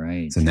thing.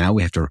 Right. So now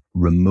we have to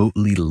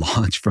remotely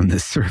launch from the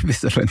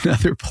surface of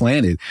another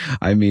planet.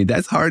 I mean,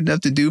 that's hard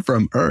enough to do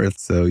from Earth.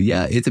 So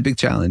yeah, it's a big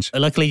challenge.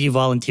 Luckily, you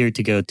volunteered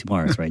to go to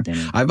Mars, right,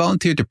 Daniel? I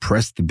volunteered to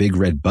press the big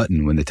red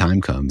button when the time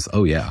comes.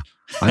 Oh yeah.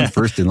 I'm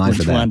first in line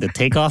for that. Which one, the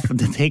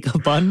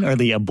takeoff button or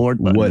the abort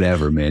button?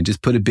 Whatever, man.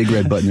 Just put a big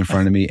red button in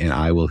front of me and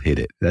I will hit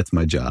it. That's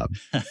my job.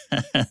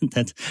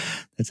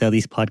 That's how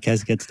these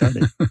podcasts get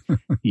started.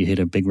 You hit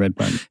a big red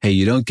button. Hey,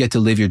 you don't get to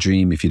live your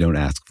dream if you don't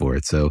ask for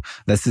it. So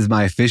this is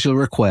my official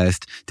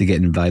request to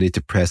get invited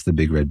to press the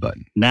big red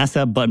button.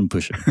 NASA button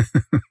pusher.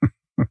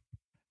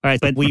 All right,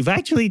 but we've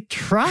actually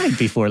tried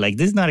before. Like,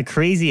 this is not a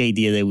crazy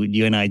idea that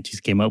you and I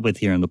just came up with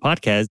here on the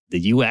podcast. The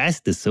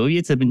U.S., the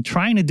Soviets have been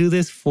trying to do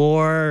this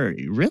for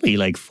really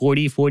like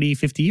 40,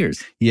 50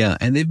 years. Yeah,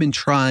 and they've been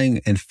trying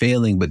and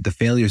failing, but the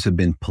failures have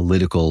been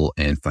political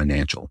and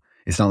financial.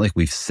 It's not like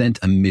we've sent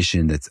a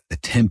mission that's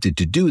attempted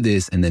to do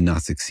this and then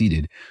not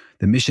succeeded.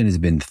 The mission has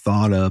been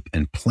thought up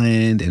and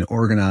planned and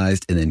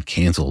organized and then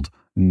canceled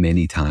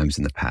many times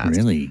in the past.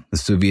 Really? The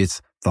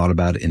Soviets thought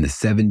about it in the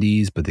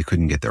 70s, but they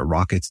couldn't get their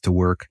rockets to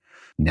work.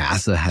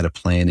 NASA had a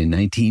plan in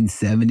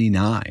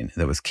 1979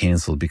 that was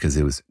canceled because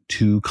it was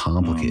too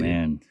complicated. Oh,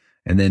 man.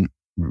 And then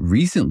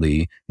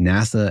recently,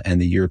 NASA and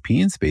the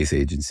European Space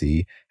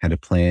Agency had a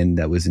plan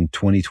that was in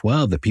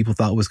 2012 that people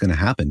thought was going to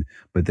happen,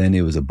 but then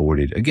it was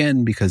aborted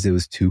again because it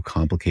was too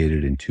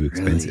complicated and too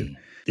expensive. Really?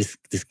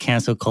 This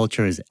cancel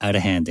culture is out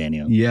of hand,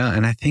 Daniel. Yeah,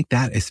 and I think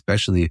that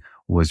especially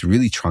was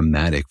really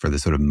traumatic for the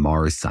sort of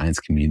Mars science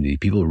community.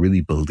 People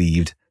really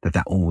believed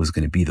that one was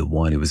going to be the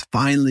one. It was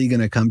finally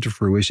going to come to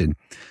fruition.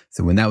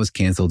 So when that was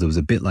canceled, it was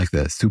a bit like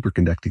the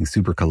superconducting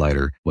super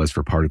collider was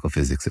for particle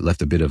physics. It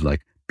left a bit of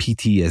like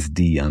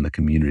PTSD on the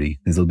community.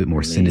 There's a little bit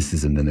more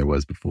cynicism than there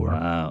was before.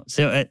 Wow.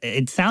 So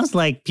it sounds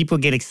like people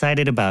get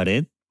excited about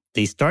it.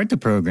 They start the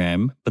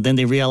program, but then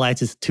they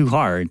realize it's too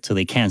hard, so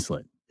they cancel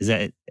it.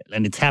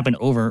 And it's happened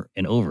over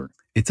and over.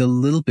 It's a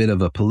little bit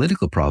of a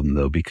political problem,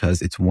 though,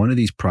 because it's one of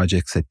these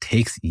projects that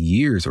takes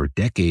years or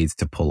decades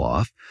to pull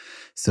off.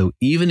 So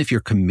even if you're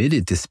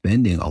committed to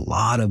spending a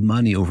lot of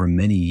money over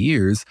many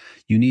years,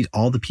 you need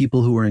all the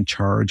people who are in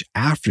charge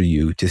after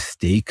you to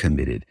stay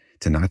committed,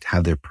 to not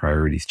have their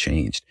priorities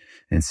changed.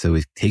 And so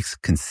it takes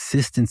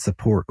consistent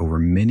support over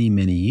many,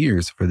 many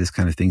years for this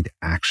kind of thing to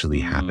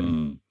actually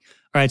happen.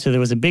 All right, so there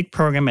was a big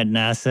program at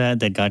NASA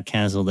that got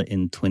canceled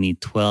in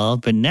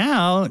 2012, but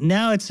now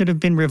it's sort of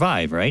been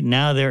revived, right?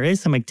 Now there is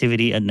some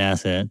activity at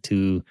NASA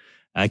to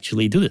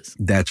actually do this.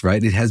 That's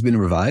right. It has been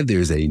revived.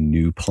 There's a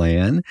new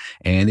plan,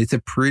 and it's a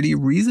pretty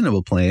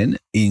reasonable plan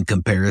in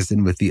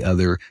comparison with the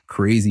other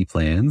crazy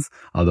plans,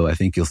 although I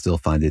think you'll still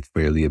find it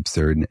fairly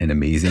absurd and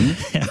amazing.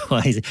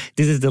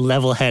 This is the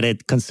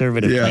level-headed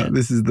conservative plan. Yeah,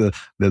 this is the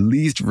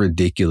least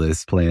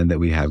ridiculous plan that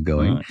we have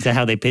going. Is that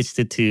how they pitched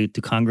it to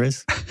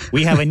Congress?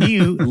 We have a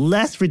new,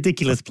 less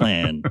ridiculous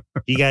plan.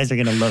 You guys are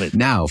going to love it.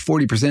 Now,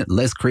 40%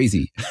 less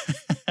crazy.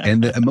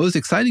 And the most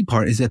exciting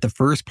part is that the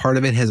first part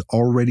of it has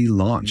already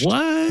launched.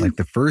 What? Like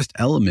the first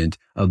element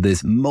of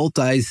this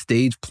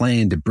multi-stage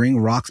plan to bring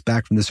rocks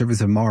back from the surface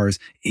of Mars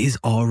is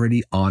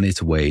already on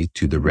its way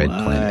to the red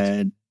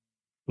planet.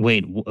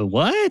 Wait,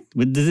 what?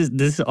 This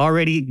is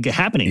already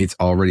happening. It's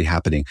already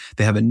happening.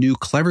 They have a new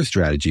clever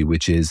strategy,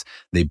 which is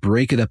they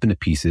break it up into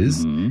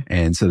pieces,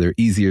 and so they're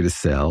easier to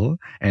sell.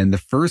 And the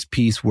first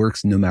piece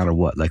works no matter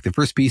what. Like the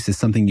first piece is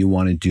something you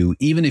want to do,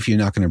 even if you're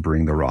not going to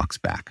bring the rocks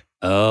back.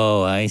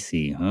 Oh, I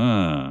see.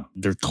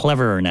 They're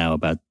cleverer now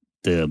about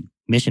the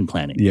mission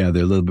planning. Yeah,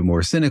 they're a little bit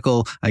more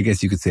cynical, I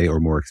guess you could say, or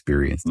more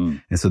experienced.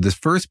 And so this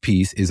first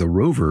piece is a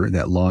rover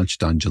that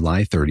launched on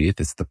July 30th.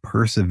 It's the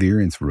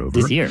Perseverance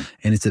rover. This year.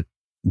 And it's a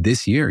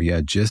this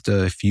year, just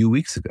a few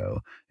weeks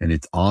ago. And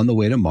it's on the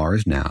way to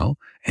Mars now.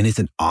 And it's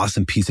an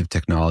awesome piece of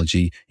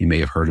technology. You may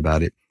have heard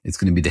about it. It's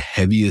going to be the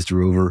heaviest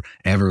rover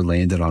ever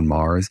landed on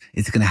Mars.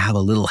 It's going to have a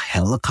little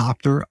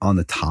helicopter on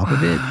the top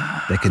of it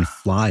that can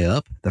fly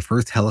up. The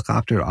first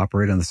helicopter to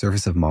operate on the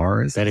surface of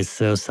Mars. That is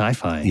so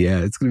sci-fi. Yeah,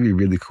 it's going to be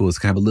really cool. It's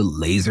going to have a little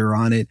laser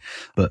on it.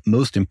 But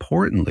most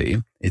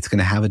importantly, it's going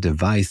to have a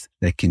device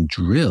that can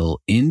drill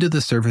into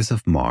the surface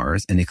of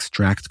Mars and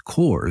extract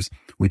cores,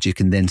 which it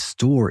can then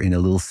store in a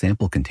little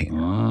sample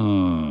container.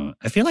 Oh,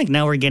 I feel like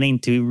now we're getting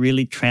to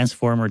really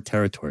Transformer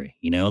territory,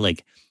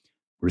 like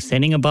we're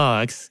sending a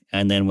box,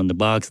 and then when the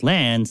box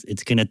lands,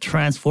 it's going to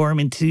transform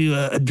into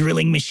a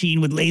drilling machine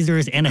with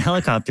lasers and a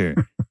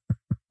helicopter.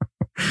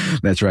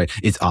 That's right.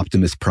 It's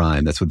Optimus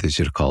Prime. That's what they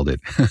should have called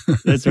it.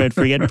 That's right.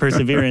 Forget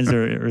Perseverance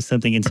or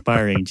something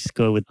inspiring. Just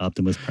go with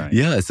Optimus Prime.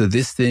 Yeah. So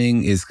this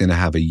thing is going to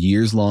have a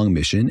years-long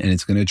mission, and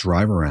it's going to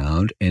drive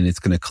around, and it's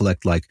going to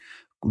collect like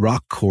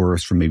rock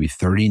cores from maybe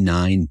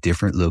 39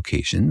 different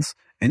locations.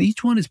 And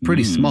each one is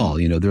pretty small.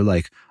 They're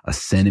like a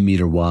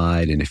centimeter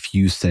wide and a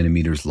few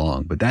centimeters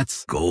long. But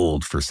that's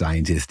gold for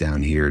scientists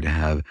down here to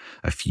have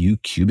a few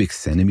cubic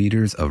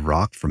centimeters of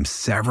rock from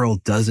several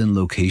dozen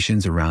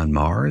locations around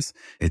Mars.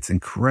 It's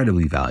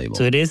incredibly valuable.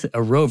 So it is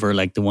a rover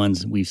like the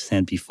ones we've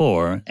sent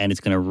before, and it's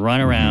going to run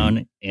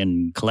around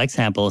and collect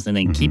samples and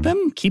then keep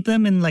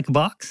them in like a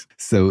box.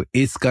 So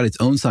it's got its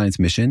own science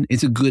mission.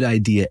 It's a good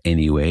idea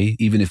anyway,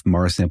 even if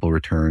Mars sample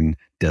return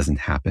doesn't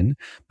happen.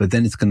 But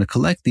then it's going to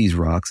collect these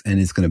rocks and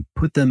it's going to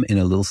put them in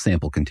a little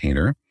sample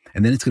container.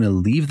 And then it's going to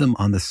leave them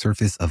on the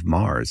surface of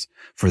Mars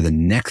for the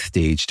next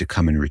stage to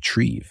come and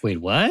retrieve.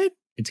 Wait, what?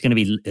 It's going to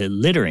be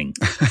littering.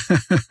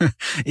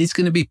 It's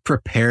going to be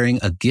preparing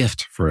a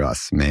gift for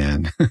us,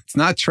 man. It's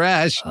not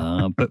trash.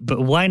 But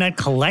why not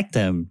collect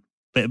them?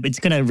 But it's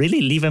going to really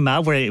leave them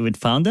out where it would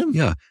found them?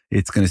 Yeah.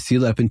 It's going to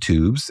seal up in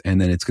tubes,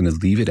 and then it's going to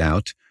leave it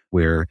out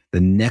where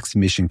the next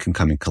mission can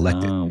come and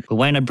collect it. But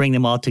why not bring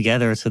them all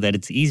together so that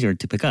it's easier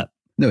to pick up?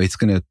 No, it's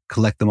going to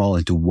collect them all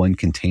into one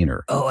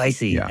container. Oh, I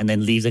see. Yeah. And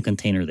then leave the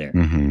container there.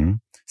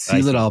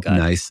 Seal it up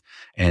nice.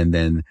 And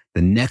then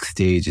the next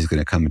stage is going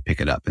to come and pick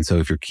it up. And so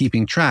if you're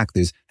keeping track,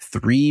 there's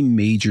 3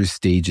 major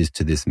stages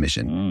to this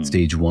mission.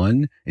 Stage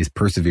 1 is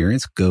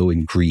Perseverance. Go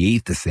and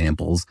create the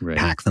samples,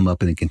 pack them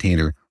up in a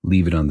container,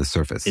 leave it on the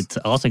surface. It's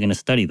also going to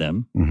study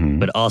them,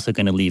 but also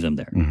going to leave them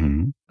there.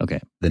 Okay.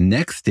 The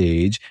next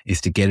stage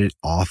is to get it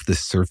off the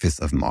surface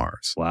of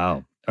Mars. Wow.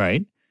 All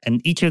right. And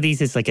each of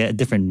these is like a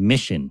different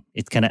mission.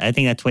 It's kind of, I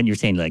think that's what you're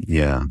saying. Like,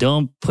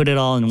 don't put it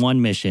all in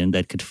one mission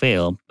that could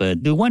fail,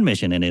 but do one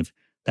mission. And if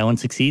that one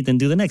succeeds, then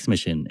do the next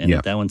mission. And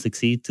if that one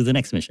succeeds, do the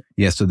next mission.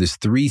 Yeah. So there's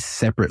 3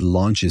 separate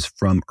launches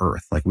from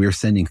Earth. Like we're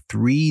sending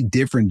 3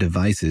 different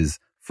devices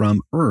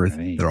from Earth.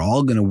 They're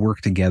all going to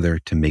work together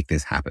to make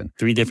this happen.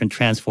 3 different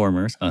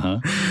transformers.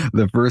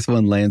 The first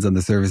one lands on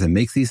the surface and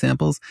makes these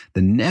samples.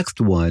 The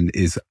next one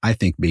is, I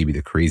think, maybe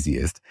the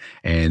craziest.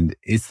 And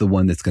it's the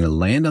one that's going to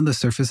land on the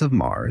surface of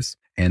Mars.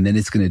 And then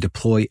it's going to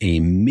deploy a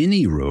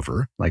mini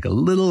rover, like a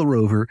little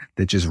rover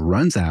that just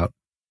runs out,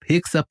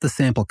 picks up the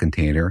sample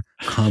container,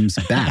 comes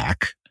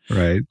back,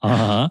 right?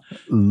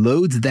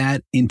 Loads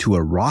that into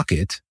a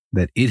rocket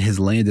that it has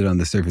landed on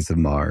the surface of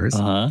Mars,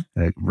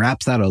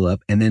 wraps that all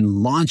up, and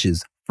then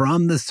launches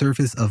from the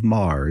surface of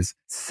Mars,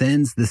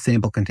 sends the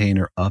sample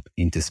container up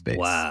into space.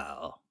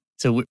 Wow.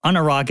 So on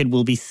a rocket,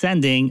 we'll be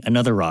sending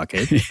another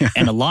rocket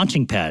and a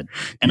launching pad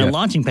and a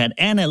launching pad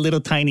and a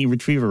little tiny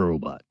retriever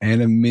robot.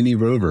 And a mini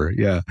rover.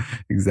 Yeah,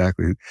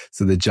 exactly.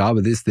 So the job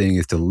of this thing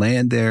is to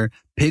land there,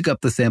 pick up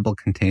the sample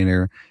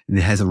container, and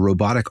it has a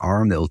robotic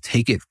arm that will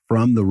take it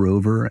from the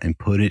rover and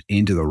put it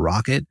into the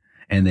rocket.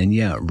 And then,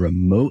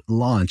 remote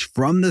launch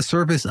from the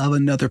surface of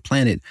another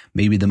planet,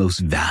 maybe the most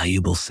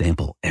valuable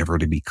sample ever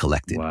to be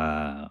collected.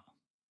 Wow.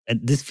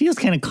 This feels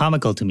kind of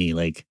comical to me.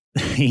 Like,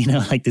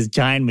 like this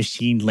giant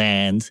machine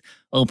lands,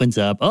 opens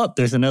up. Oh,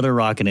 there's another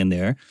rocket in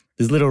there.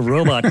 This little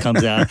robot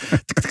comes out,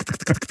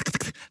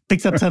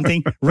 picks up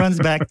something, runs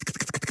back,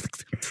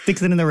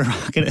 sticks it in the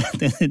rocket, and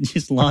then it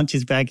just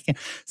launches back again.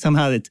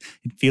 Somehow it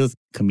feels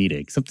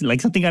comedic,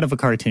 something out of a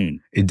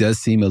cartoon. It does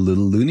seem a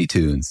little Looney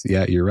Tunes.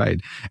 Yeah, you're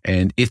right.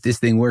 And if this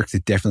thing works,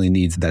 it definitely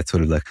needs that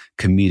sort of like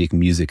comedic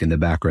music in the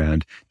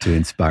background to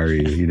inspire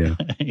you,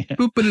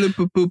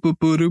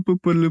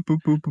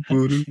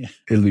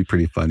 It'll be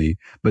pretty funny.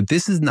 But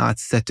this is not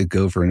set to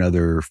go for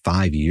another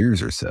 5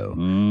 years or so.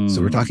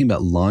 So we're talking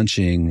about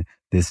launching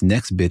this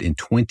next bit in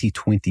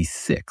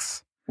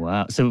 2026.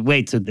 Wow. So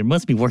wait, so they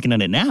must be working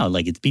on it now.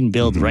 Like it's being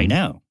built right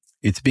now.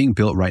 It's being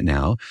built right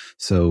now.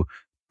 So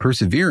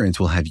Perseverance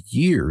will have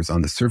years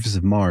on the surface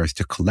of Mars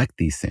to collect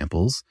these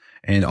samples.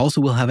 And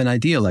also we'll have an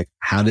idea like,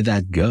 how did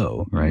that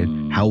go, right?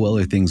 How well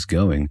are things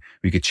going?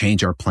 We could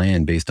change our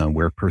plan based on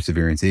where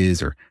Perseverance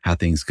is or how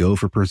things go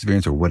for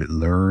Perseverance or what it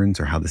learns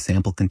or how the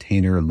sample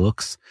container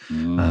looks.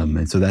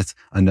 And so that's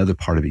another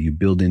part of it. You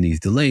build in these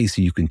delays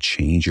so you can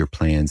change your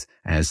plans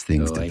as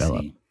things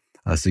develop.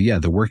 So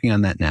they're working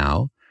on that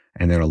now.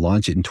 and they're going to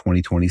launch it in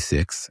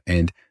 2026.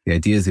 And the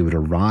idea is they would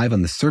arrive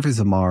on the surface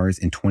of Mars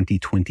in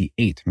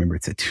 2028. Remember,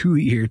 it's a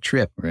 2-year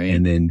trip. Right.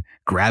 And then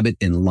grab it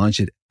and launch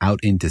it out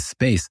into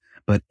space.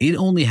 But it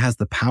only has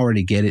the power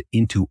to get it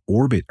into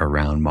orbit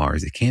around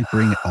Mars. It can't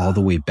bring it all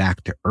the way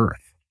back to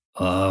Earth.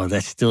 Oh,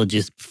 that's still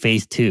just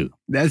phase 2.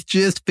 That's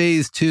just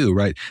phase 2,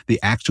 right? The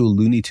actual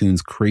Looney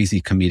Tunes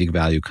crazy comedic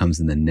value comes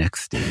in the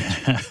next stage.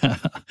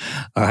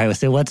 All right.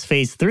 So what's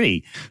phase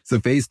 3? So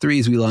phase 3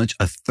 is we launch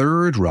a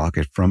third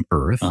rocket from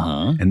Earth.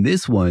 And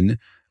this one,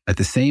 at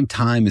the same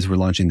time as we're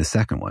launching the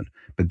second one.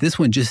 But this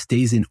one just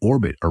stays in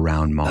orbit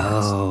around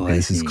Mars. Oh, and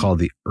this is called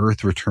the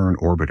Earth Return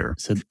Orbiter.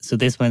 So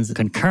this one's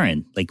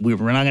concurrent. Like we're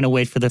not going to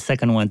wait for the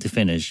second one to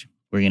finish.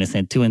 We're going to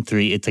send 2 and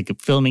 3. It's like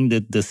filming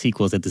the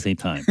sequels at the same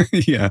time.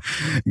 Yeah,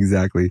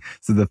 exactly.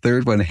 So the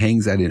third one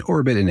hangs out in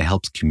orbit and it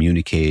helps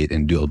communicate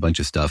and do a bunch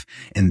of stuff.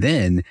 And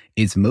then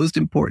its most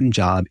important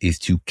job is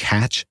to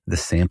catch the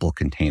sample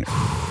container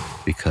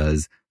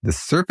because the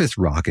surface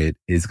rocket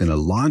is going to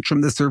launch from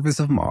the surface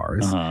of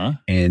Mars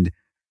and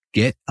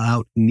get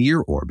out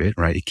near orbit,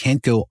 right? It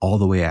can't go all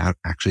the way out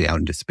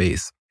into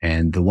space.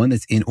 And the one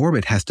that's in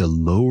orbit has to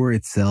lower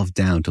itself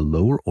down to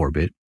lower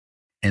orbit.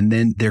 And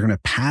then they're going to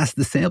pass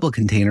the sample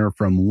container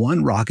from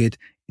one rocket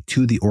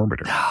to the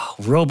orbiter. Oh,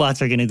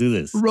 robots are going to do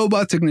this.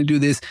 Robots are going to do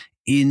this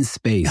in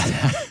space.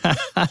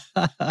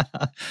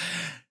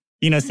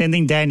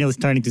 Sending Daniel is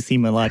starting to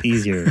seem a lot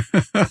easier.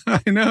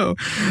 I know.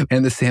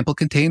 And the sample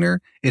container,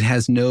 it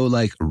has no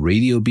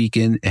radio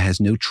beacon. It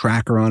has no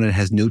tracker on it. It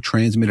has no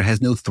transmitter. It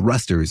has no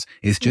thrusters.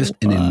 It's just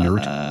an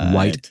inert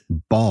white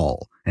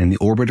ball. And the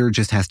orbiter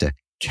just has to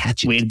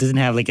catch it. Wait, it doesn't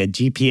have a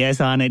GPS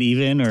on it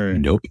even? Or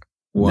Nope.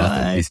 What?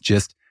 Nothing. It's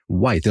just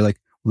white. They're like,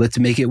 let's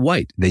make it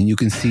white. Then you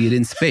can see it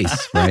in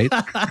space, right?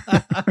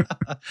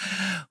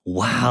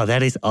 Wow,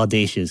 that is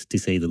audacious to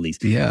say the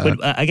least. Yeah.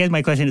 But I guess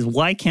my question is,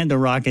 why can't the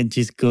rocket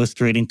just go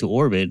straight into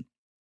orbit?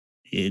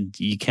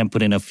 You can't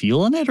put enough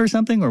fuel in it or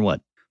something, or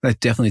what? That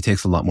definitely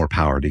takes a lot more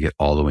power to get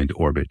all the way into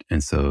orbit.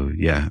 And so,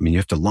 yeah, you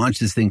have to launch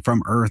this thing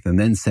from Earth and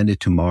then send it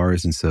to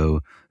Mars. And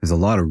so there's a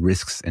lot of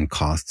risks and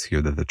costs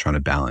here that they're trying to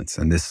balance.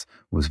 And this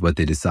was what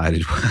they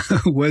decided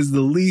was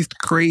the least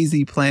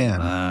crazy plan.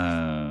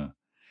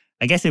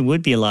 I guess it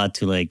would be a lot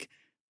to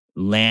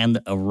land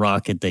a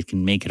rocket that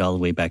can make it all the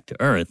way back to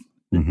Earth.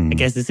 I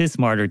guess this is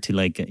smarter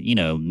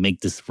to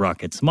make this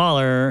rocket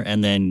smaller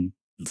and then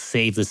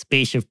save the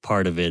spaceship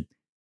part of it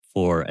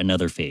for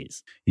another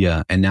phase.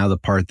 Yeah. And now the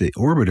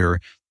orbiter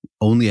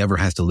only ever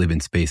has to live in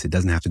space. It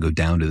doesn't have to go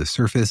down to the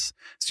surface.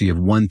 So you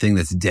have one thing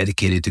that's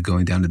dedicated to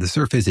going down to the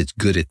surface. It's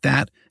good at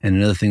that. And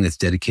another thing that's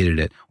dedicated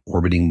at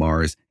orbiting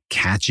Mars,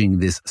 catching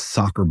this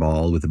soccer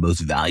ball with the most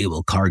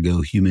valuable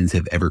cargo humans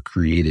have ever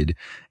created,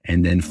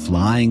 and then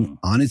flying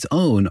on its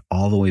own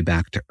all the way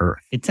back to Earth.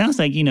 It sounds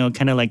like,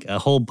 kind of like a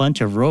whole bunch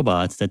of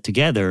robots that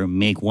together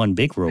make one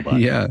big robot.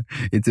 Yeah.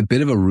 It's a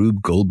bit of a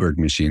Rube Goldberg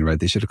machine, right?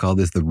 They should have called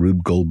this the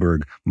Rube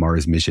Goldberg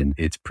Mars mission.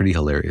 It's pretty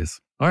hilarious.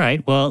 All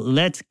right. Well,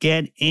 let's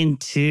get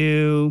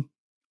into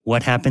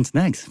what happens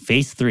next,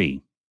 phase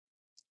 3.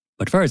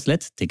 But first,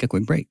 let's take a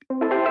quick break.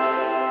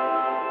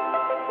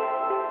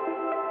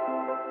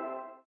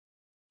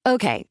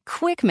 Okay,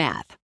 quick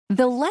math.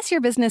 The less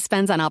your business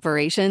spends on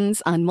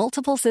operations, on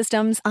multiple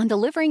systems, on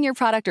delivering your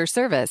product or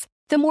service,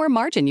 the more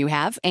margin you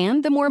have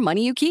and the more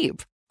money you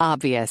keep.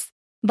 Obvious.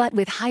 But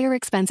with higher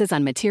expenses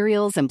on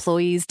materials,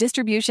 employees,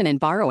 distribution, and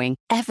borrowing,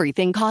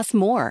 everything costs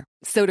more.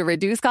 So to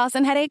reduce costs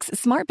and headaches,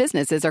 smart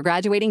businesses are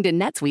graduating to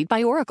NetSuite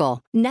by Oracle.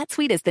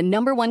 NetSuite is the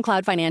 #1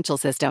 cloud financial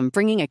system,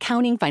 bringing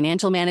accounting,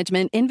 financial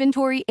management,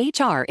 inventory,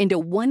 HR into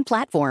one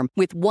platform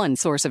with one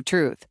source of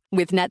truth.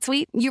 With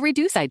NetSuite, you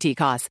reduce IT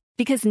costs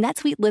because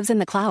NetSuite lives in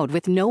the cloud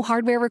with no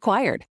hardware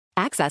required,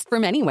 accessed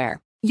from anywhere.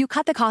 You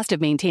cut the cost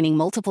of maintaining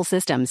multiple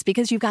systems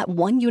because you've got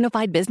one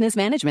unified business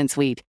management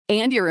suite.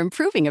 And you're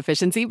improving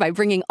efficiency by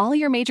bringing all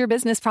your major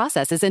business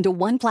processes into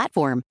one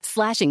platform,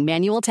 slashing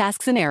manual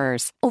tasks and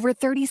errors. Over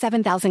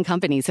 37,000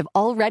 companies have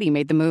already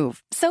made the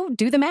move. So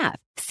do the math.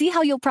 See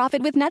how you'll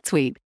profit with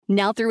NetSuite.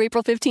 Now through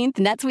April 15th,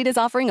 NetSuite is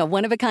offering a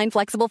one-of-a-kind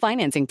flexible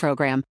financing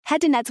program.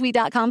 Head to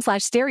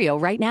netsuite.com/stereo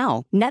right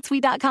now.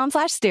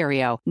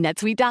 netsuite.com/stereo.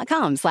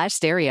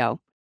 netsuite.com/stereo.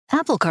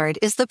 Apple Card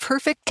is the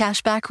perfect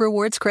cashback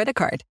rewards credit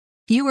card.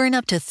 You earn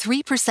up to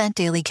 3%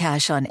 daily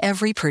cash on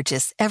every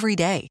purchase every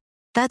day.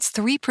 That's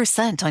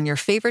 3% on your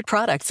favorite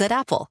products at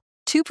Apple,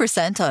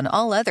 2% on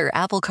all other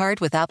Apple Card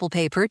with Apple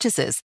Pay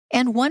purchases,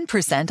 and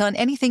 1% on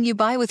anything you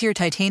buy with your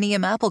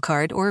titanium Apple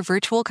Card or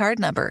virtual card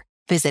number.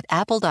 Visit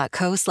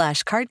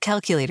apple.co/card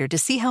calculator to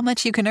see how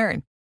much you can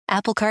earn.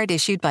 Apple Card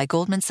issued by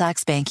Goldman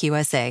Sachs Bank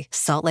USA,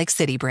 Salt Lake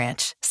City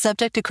branch.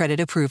 Subject to credit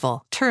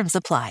approval. Terms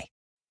apply.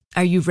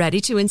 Are you ready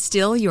to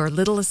instill your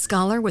littlest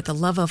scholar with a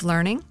love of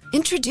learning?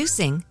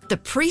 Introducing the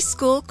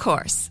Preschool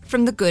Course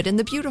from the Good and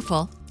the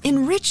Beautiful.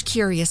 Enrich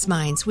curious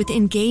minds with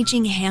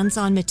engaging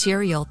hands-on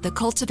material that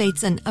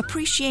cultivates an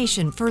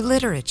appreciation for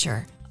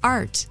literature.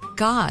 art,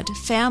 God,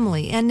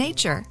 family, and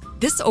nature.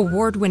 This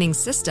award-winning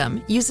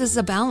system uses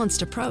a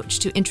balanced approach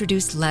to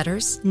introduce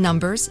letters,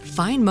 numbers,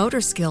 fine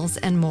motor skills,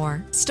 and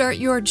more. Start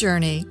your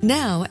journey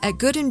now at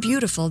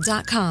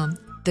goodandbeautiful.com.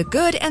 The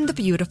Good and the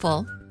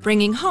Beautiful,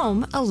 bringing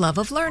home a love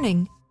of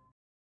learning.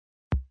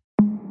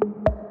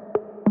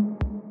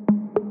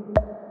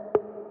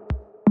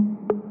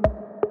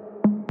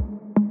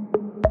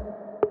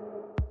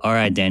 All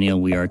right,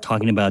 Daniel, we are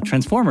talking about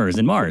Transformers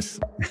in Mars.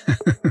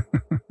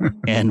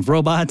 And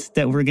robots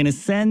that we're going to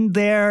send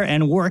there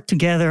and work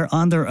together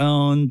on their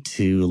own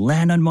to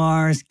land on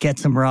Mars, get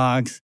some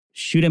rocks,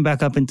 shoot them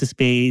back up into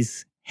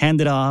space,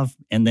 hand it off,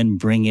 and then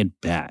bring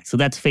it back. So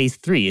that's phase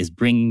 3, is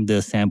bringing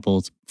the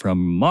samples from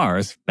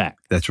Mars back.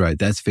 That's right.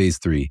 That's phase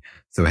 3.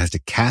 So it has to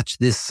catch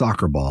this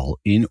soccer ball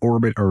in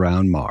orbit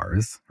around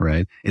Mars,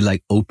 right? It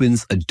like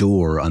opens a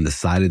door on the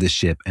side of the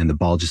ship and the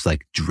ball just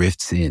like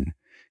drifts in.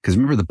 Because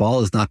remember, the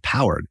ball is not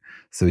powered.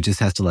 So it just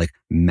has to like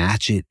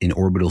match it in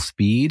orbital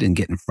speed and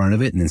get in front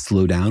of it and then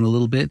slow down a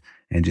little bit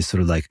and just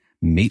sort of like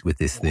mate with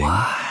this thing.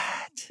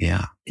 What?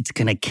 Yeah. It's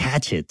going to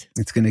catch it.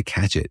 It's going to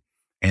catch it.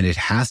 And it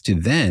has to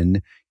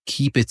then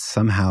keep it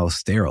somehow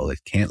sterile.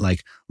 It can't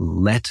like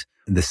let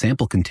the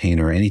sample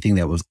container or anything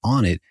that was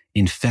on it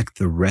infect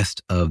the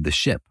rest of the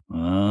ship.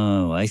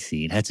 Oh, I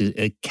see. It has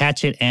to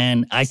catch it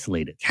and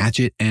isolate it. Catch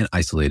it and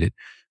isolate it.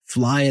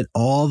 Fly it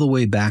all the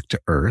way back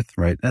to Earth,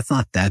 right? That's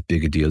not that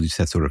big a deal. You just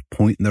have to sort of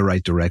point in the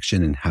right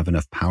direction and have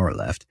enough power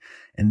left.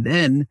 And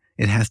then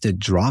it has to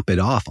drop it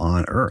off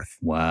on Earth.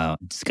 Wow.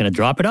 It's going to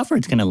drop it off or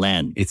it's going to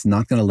land? It's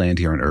not going to land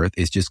here on Earth.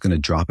 It's just going to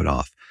drop it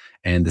off.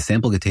 And the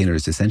sample container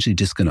is essentially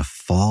just going to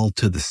fall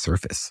to the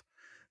surface.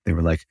 They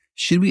were like,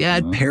 should we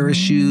add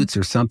parachutes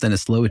or something to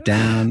slow it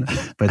down?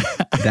 But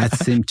that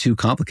seemed too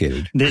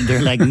complicated.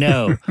 They're like,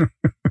 no.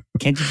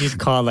 Can't you just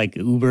call like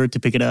Uber to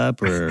pick it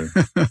up or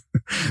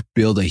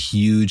build a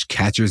huge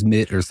catcher's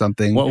mitt or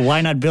something? Well,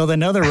 why not build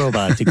another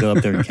robot to go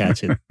up there and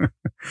catch it?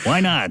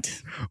 Why not?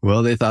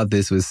 Well, they thought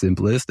this was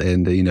simplest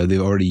and,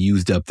 they've already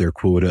used up their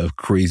quota of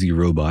crazy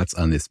robots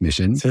on this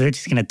mission. So they're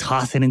just going to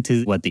toss it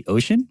into what, the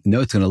ocean?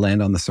 No, it's going to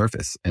land on the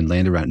surface and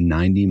land around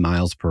 90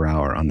 miles per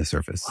hour on the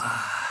surface.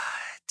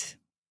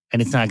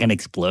 And it's not going to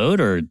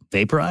explode or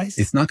vaporize?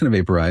 It's not going to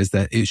vaporize.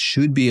 That it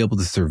should be able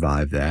to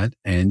survive that.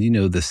 And,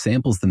 the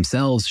samples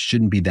themselves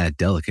shouldn't be that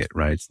delicate,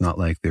 right? It's not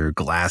like they're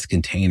glass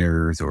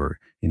containers or,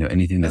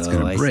 anything that's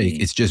going to break.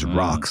 It's just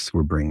rocks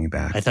we're bringing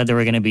back. I thought they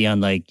were going to be on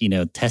like,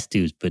 test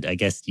tubes, but I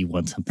guess you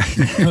want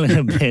something a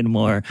little bit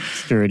more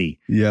sturdy.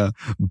 Yeah.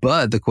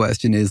 But the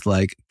question is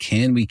like,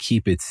 can we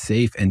keep it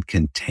safe and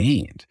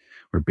contained?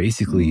 We're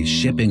basically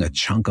shipping a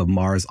chunk of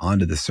Mars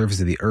onto the surface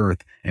of the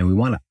Earth, and we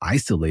want to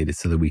isolate it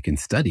so that we can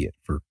study it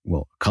for,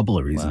 a couple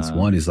of reasons. Wow.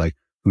 One is like,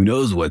 who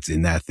knows what's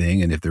in that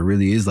thing? And if there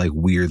really is like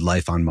weird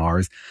life on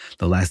Mars,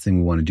 the last thing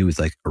we want to do is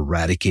like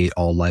eradicate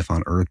all life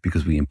on Earth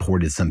because we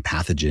imported some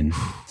pathogen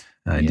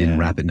and didn't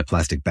wrap it in a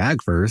plastic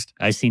bag first.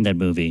 I've seen that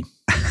movie.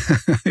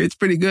 It's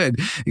pretty good,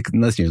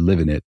 unless you're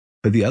living it.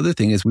 But the other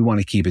thing is we want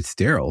to keep it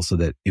sterile so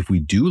that if we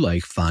do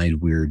like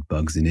find weird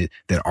bugs in it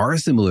that are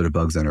similar to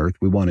bugs on Earth,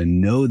 we want to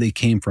know they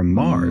came from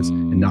Mars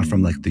and not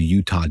from like the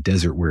Utah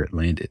desert where it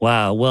landed.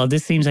 Wow. Well,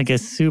 this seems like a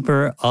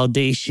super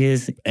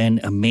audacious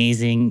and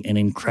amazing and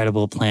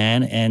incredible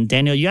plan. And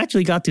Daniel, you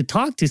actually got to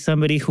talk to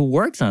somebody who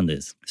works on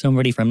this,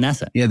 somebody from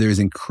NASA. Yeah, there's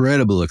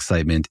incredible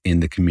excitement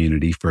in the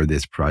community for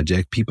this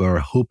project. People are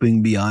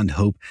hoping beyond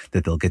hope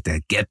that they'll get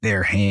to get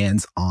their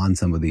hands on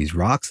some of these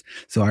rocks.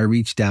 So I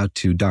reached out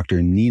to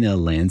Dr. Nina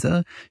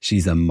Lanza.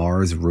 She's a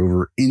Mars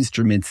rover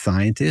instrument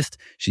scientist.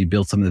 She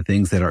built some of the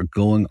things that are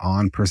going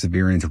on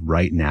Perseverance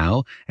right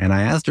now. And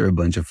I asked her a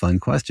bunch of fun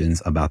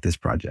questions about this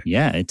project.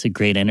 Yeah, it's a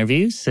great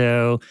interview.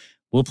 So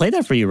we'll play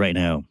that for you right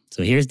now.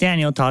 So here's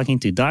Daniel talking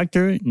to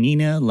Dr.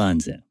 Nina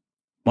Lanza,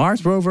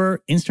 Mars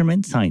rover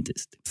instrument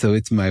scientist. So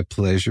it's my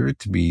pleasure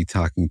to be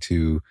talking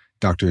to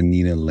Dr.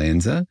 Nina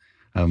Lanza.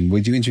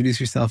 Would you introduce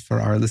yourself for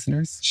our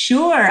listeners?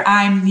 Sure.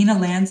 I'm Nina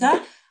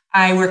Lanza.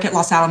 I work at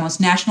Los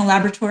Alamos National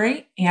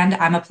Laboratory, and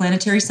I'm a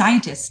planetary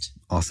scientist.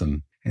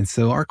 Awesome. And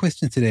so our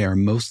questions today are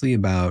mostly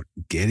about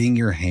getting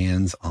your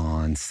hands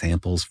on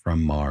samples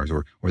from Mars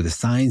or the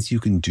science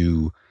you can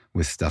do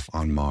with stuff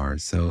on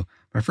Mars. So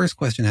my first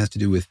question has to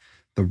do with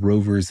the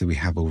rovers that we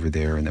have over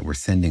there and that we're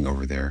sending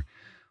over there.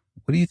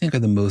 What do you think are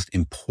the most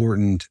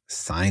important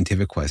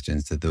scientific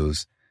questions that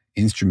those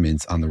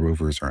instruments on the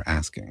rovers are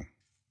asking?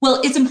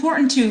 Well, it's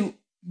important to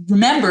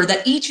remember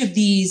that each of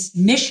these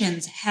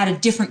missions had a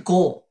different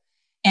goal.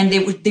 And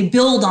they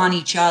build on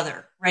each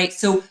other, right?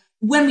 So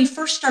when we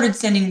first started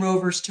sending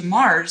rovers to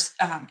Mars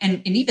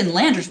and even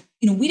landers,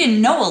 we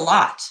didn't know a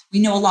lot.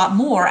 We know a lot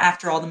more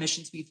after all the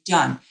missions we've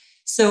done.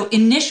 So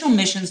initial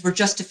missions were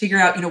just to figure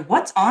out,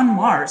 what's on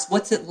Mars?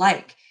 What's it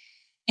like?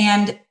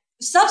 And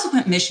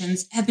subsequent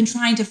missions have been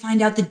trying to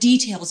find out the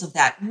details of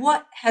that.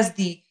 What has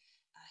the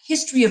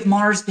history of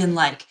Mars been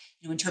like,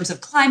 in terms of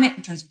climate,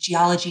 in terms of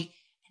geology?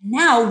 And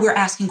now we're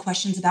asking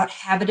questions about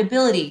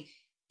habitability.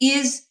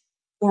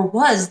 Or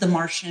was the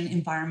Martian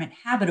environment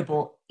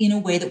habitable in a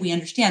way that we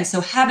understand?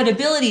 So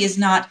habitability is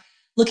not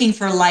looking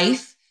for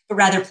life but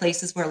rather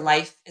places where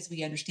life, as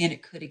we understand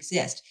it, could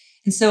exist.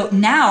 And so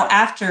now,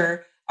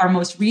 after our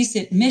most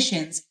recent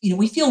missions,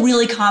 we feel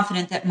really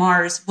confident that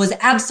Mars was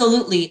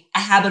absolutely a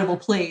habitable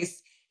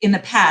place in the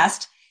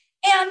past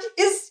and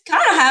is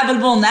kind of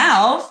habitable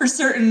now for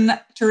certain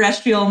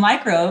terrestrial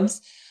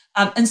microbes.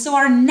 And so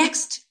our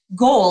next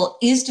goal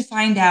is to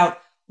find out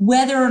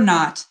whether or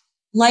not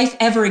life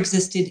ever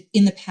existed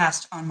in the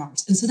past on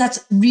Mars. And so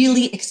that's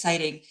really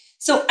exciting.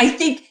 So I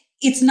think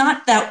it's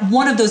not that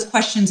one of those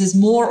questions is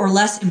more or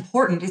less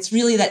important. It's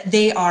really that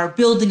they are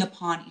building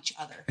upon each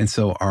other. And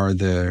so are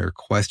there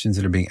questions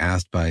that are being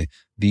asked by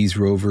these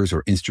rovers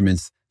or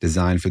instruments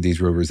designed for these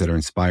rovers that are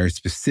inspired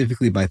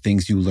specifically by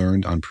things you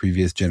learned on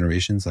previous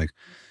generations? Like,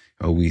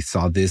 oh, we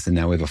saw this and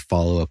now we have a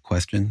follow-up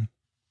question?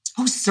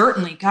 Oh,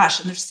 certainly.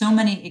 Gosh, and there's so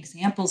many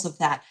examples of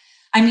that.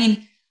 I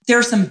mean, there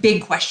are some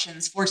big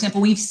questions. For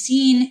example, we've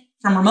seen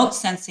from remote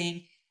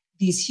sensing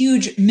these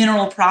huge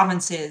mineral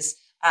provinces,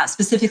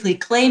 specifically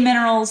clay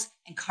minerals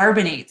and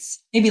carbonates,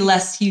 maybe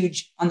less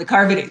huge on the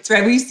carbonates,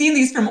 right? We've seen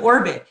these from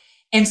orbit.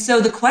 And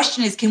so the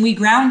question is, can we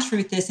ground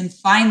truth this and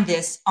find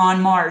this on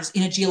Mars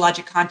in a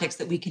geologic context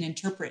that we can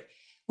interpret?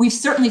 We've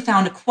certainly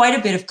found quite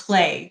a bit of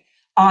clay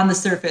on the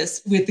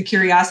surface with the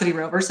Curiosity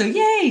rover. So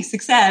yay,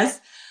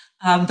 success.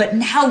 But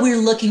now we're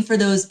looking for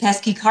those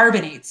pesky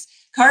carbonates.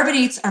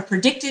 Carbonates are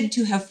predicted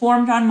to have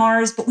formed on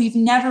Mars, but we've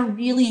never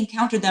really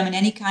encountered them in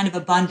any kind of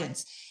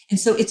abundance. And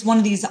so it's one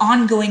of these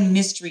ongoing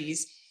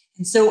mysteries.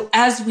 And so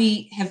as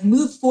we have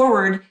moved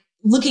forward,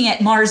 looking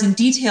at Mars in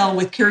detail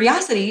with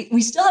Curiosity,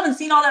 we still haven't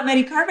seen all that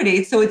many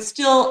carbonates. So it's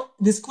still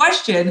this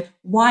question,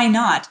 why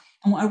not?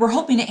 And we're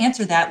hoping to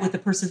answer that with the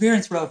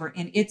Perseverance rover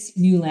in its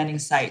new landing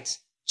site,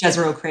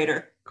 Jezero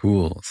Crater.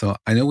 Cool. So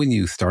I know when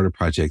you start a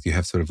project, you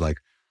have sort of like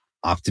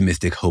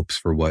optimistic hopes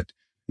for what,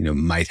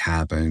 might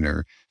happen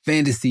or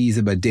fantasies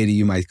about data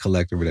you might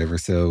collect or whatever.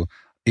 So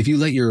if you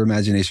let your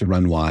imagination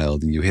run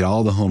wild and you hit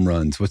all the home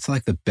runs, what's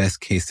like the best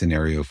case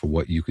scenario for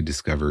what you could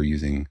discover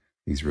using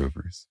these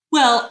rovers?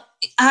 Well,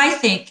 I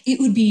think it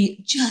would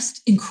be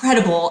just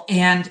incredible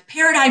and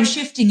paradigm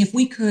shifting if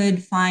we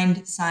could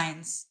find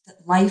signs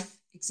that life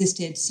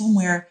existed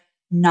somewhere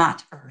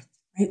not Earth,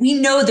 right? We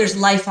know there's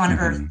life on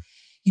Earth,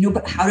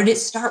 but how did it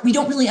start? We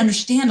don't really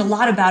understand a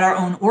lot about our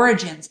own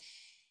origins.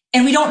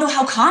 And we don't know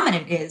how common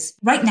it is.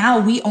 Right now,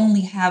 we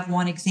only have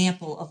one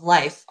example of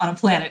life on a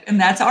planet, and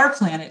that's our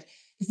planet.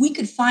 If we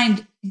could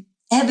find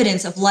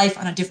evidence of life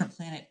on a different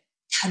planet,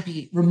 that'd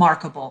be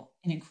remarkable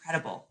and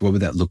incredible. What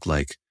would that look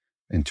like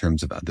in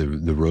terms of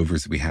the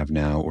rovers that we have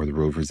now or the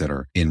rovers that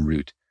are en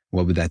route?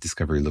 What would that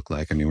discovery look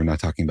like? I mean, we're not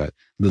talking about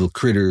little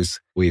critters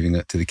waving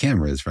up to the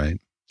cameras, right?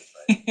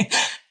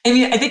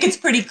 I think it's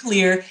pretty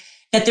clear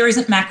that there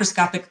isn't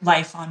macroscopic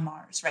life on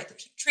Mars, right?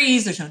 There's no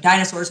trees, there's no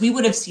dinosaurs. We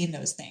would have seen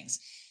those things.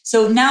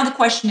 So now the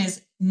question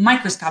is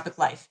microscopic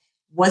life.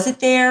 Was it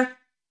there?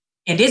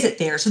 And is it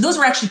there? So those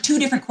are actually two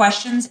different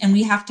questions, and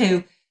we have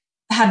to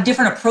have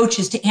different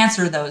approaches to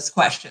answer those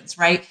questions,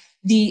 right?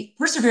 The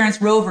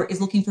Perseverance rover is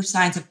looking for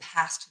signs of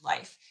past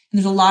life, and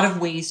there's a lot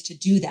of ways to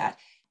do that.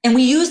 And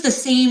we use the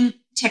same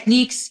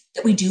techniques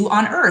that we do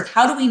on Earth.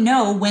 How do we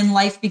know when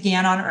life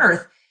began on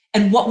Earth,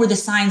 and what were the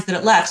signs that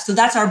it left? So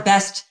that's our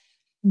best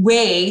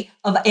way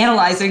of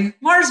analyzing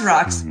Mars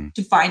rocks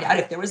to find out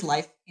if there was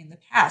life in the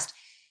past.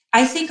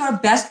 I think our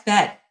best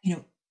bet,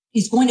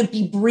 is going to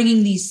be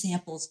bringing these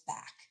samples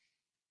back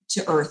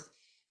to Earth.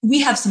 We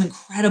have some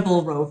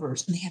incredible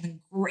rovers, and they have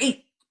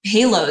great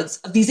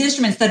payloads of these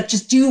instruments that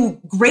just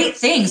do great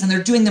things, and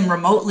they're doing them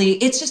remotely.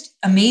 It's just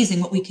amazing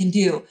what we can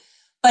do.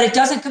 But it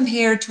doesn't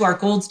compare to our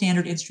gold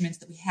standard instruments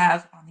that we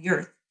have on the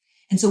Earth.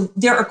 And so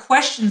there are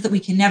questions that we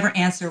can never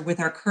answer with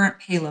our current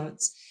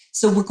payloads.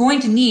 So we're going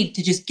to need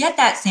to just get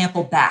that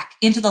sample back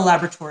into the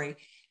laboratory,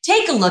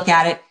 take a look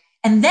at it,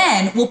 and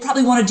then we'll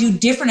probably want to do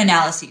different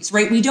analyses,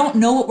 right? We don't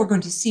know what we're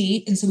going to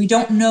see, and so we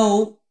don't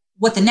know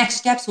what the next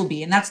steps will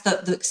be. And that's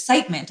the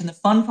excitement and the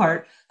fun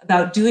part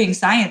about doing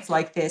science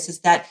like this, is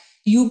that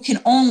you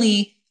can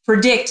only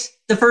predict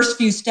the first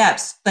few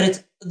steps,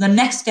 but the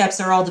next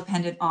steps are all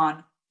dependent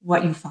on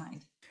what you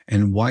find.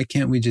 And why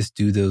can't we just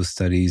do those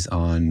studies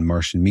on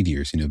Martian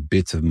meteors,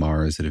 bits of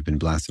Mars that have been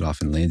blasted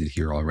off and landed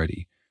here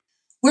already?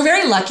 We're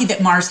very lucky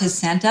that Mars has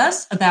sent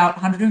us about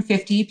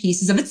 150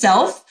 pieces of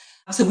itself.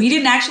 So we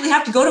didn't actually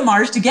have to go to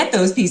Mars to get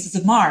those pieces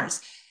of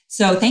Mars.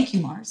 So thank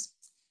you, Mars.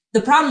 The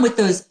problem with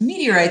those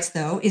meteorites,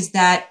 though, is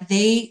that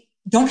they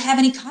don't have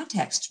any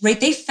context, right?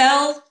 They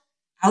fell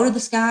out of the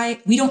sky.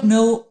 We don't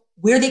know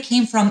where they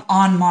came from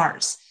on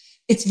Mars.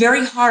 It's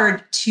very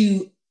hard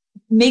to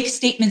make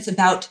statements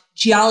about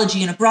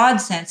geology in a broad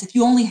sense if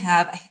you only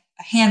have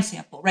a hand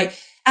sample, right?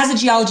 As a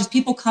geologist,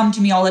 people come to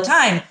me all the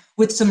time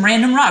with some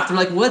random rock. They're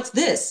like, what's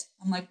this?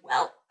 I'm like,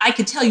 well, I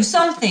could tell you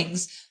some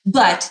things,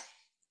 but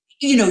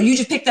you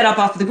just picked that up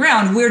off of the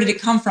ground. Where did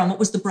it come from? What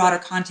was the broader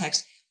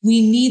context?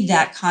 We need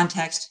that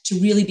context to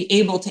really be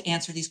able to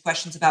answer these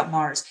questions about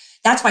Mars.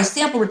 That's why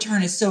sample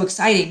return is so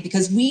exciting,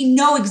 because we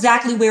know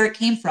exactly where it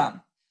came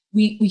from.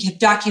 We have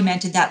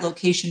documented that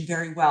location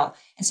very well.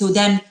 And so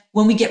then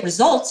when we get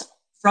results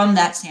from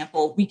that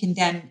sample, we can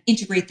then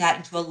integrate that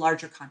into a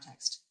larger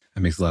context.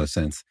 That makes a lot of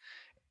sense.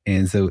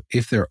 And so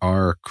if there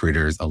are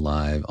critters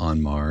alive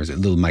on Mars,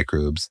 little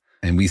microbes,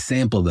 and we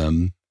sample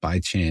them by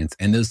chance,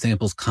 and those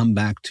samples come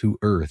back to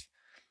Earth,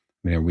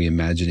 I mean, are we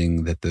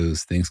imagining that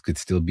those things could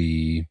still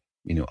be,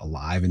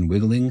 alive and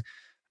wiggling?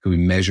 Could we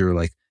measure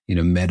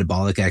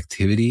metabolic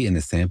activity in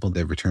a sample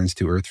that returns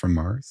to Earth from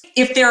Mars?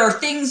 If there are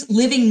things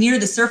living near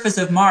the surface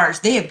of Mars,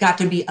 they have got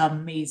to be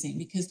amazing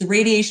because the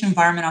radiation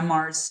environment on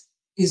Mars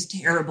is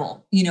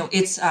terrible.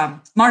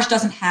 Mars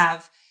doesn't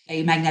have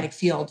a magnetic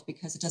field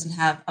because it doesn't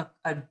have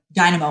a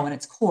dynamo in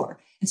its core.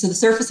 And so the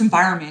surface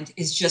environment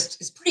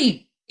is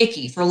pretty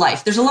icky for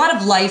life. There's a lot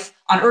of life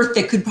on Earth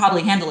that could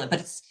probably handle it, but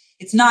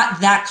it's not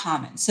that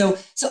common. So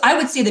I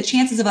would say the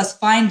chances of us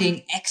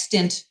finding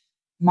extant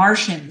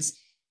Martians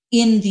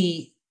in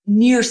the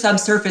near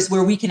subsurface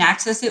where we can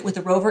access it with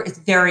a rover is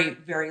very,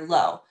 very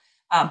low.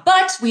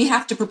 But we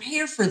have to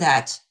prepare for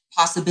that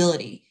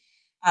possibility.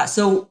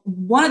 So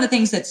one of the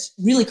things that's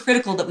really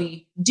critical that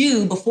we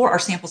do before our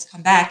samples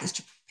come back is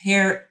to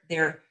prepare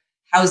their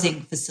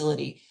housing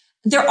facility.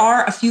 There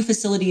are a few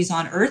facilities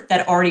on Earth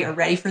that already are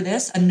ready for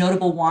this. A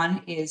notable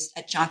one is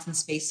at Johnson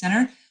Space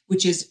Center,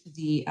 which is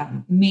the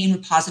main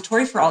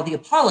repository for all the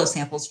Apollo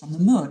samples from the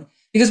moon.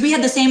 Because we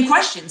had the same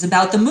questions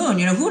about the moon.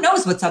 Who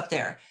knows what's up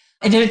there?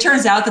 And it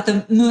turns out that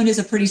the moon is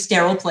a pretty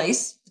sterile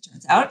place, it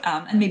turns out.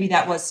 And maybe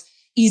that was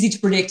easy to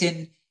predict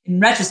in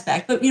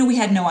retrospect, but we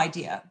had no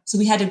idea. So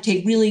we had to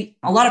take really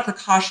a lot of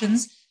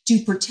precautions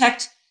to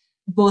protect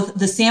both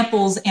the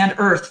samples and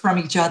Earth from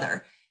each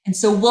other. And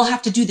so we'll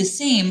have to do the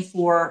same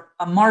for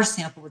a Mars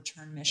sample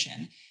return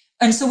mission.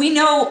 And so we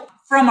know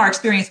from our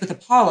experience with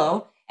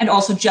Apollo and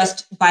also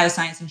just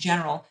bioscience in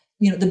general,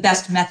 the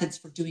best methods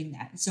for doing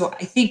that. And so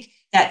I think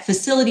that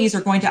facilities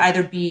are going to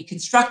either be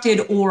constructed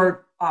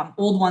or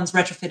old ones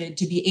retrofitted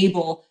to be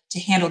able to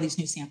handle these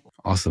new samples.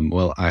 Awesome.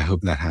 Well, I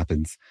hope that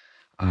happens.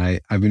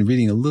 I've been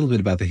reading a little bit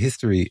about the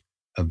history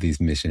of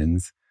these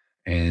missions,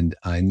 and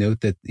I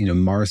note that,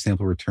 Mars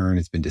sample return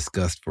has been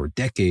discussed for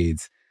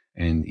decades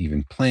and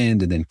even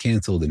planned and then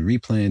canceled and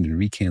replanned and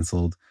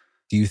recanceled.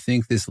 Do you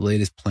think this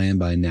latest plan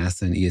by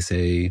NASA and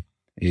ESA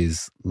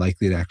is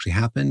likely to actually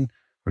happen?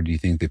 Or do you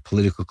think the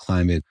political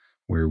climate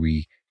where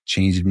we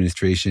change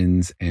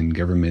administrations and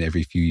government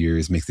every few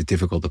years makes it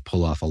difficult to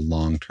pull off a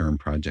long-term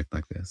project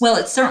like this? Well,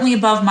 it's certainly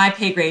above my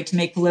pay grade to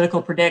make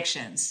political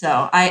predictions.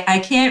 So I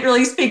can't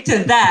really speak to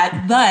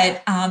that.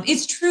 But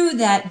it's true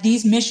that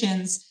these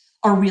missions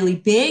are really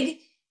big.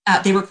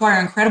 They require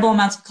incredible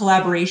amounts of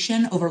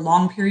collaboration over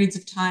long periods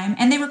of time,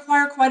 and they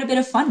require quite a bit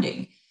of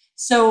funding.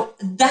 So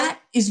that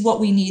is what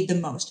we need the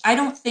most. I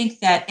don't think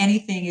that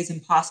anything is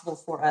impossible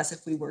for us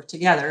if we work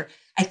together.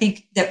 I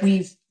think that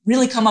we've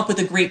really come up with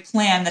a great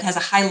plan that has a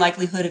high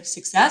likelihood of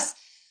success.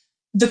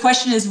 The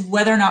question is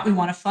whether or not we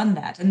want to fund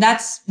that. And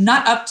that's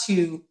not up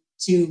to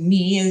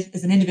me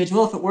as an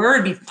individual. If it were,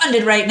 it'd be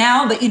funded right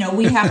now. But,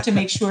 we have to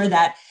make sure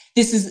that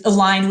this is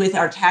aligned with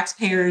our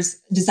taxpayers'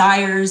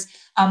 desires.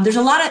 There's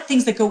a lot of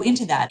things that go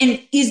into that. And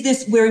is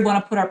this where we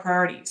want to put our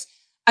priorities?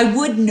 I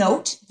would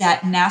note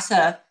that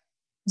NASA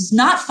is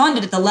not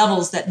funded at the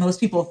levels that most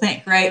people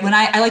think, right? When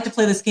I like to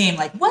play this game,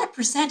 like, what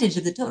percentage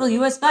of the total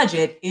US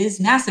budget is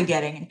NASA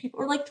getting? And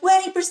people are like,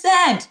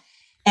 20%.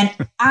 And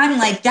I'm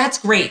like, that's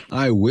great.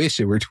 I wish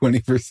it were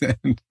 20%.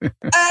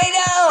 I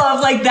know.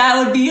 I'm like,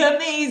 that would be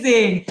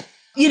amazing.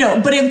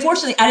 But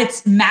unfortunately, at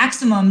its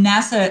maximum,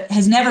 NASA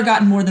has never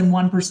gotten more than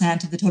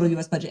 1% of the total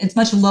US budget. It's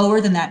much lower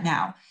than that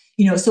now.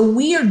 So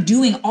we are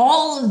doing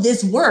all of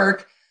this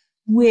work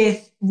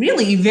with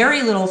really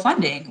very little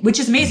funding, which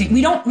is amazing.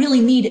 We don't really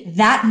need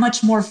that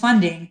much more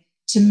funding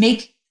to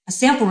make a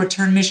sample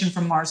return mission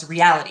from Mars a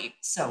reality.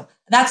 So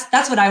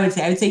that's what I would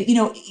say. I would say,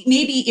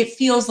 maybe it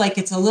feels like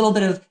it's a little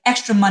bit of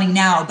extra money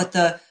now, but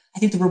I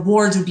think the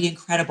rewards would be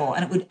incredible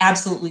and it would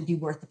absolutely be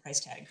worth the price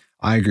tag.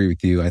 I agree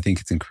with you. I think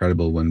it's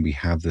incredible when we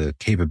have the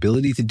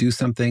capability to do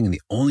something and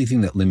the only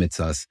thing that limits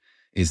us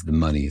is the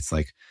money. It's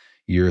like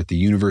you're at the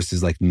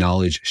universe's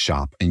knowledge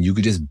shop and you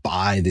could just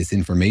buy this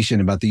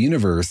information about the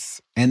universe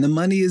and the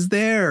money is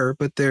there,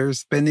 but they're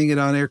spending it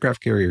on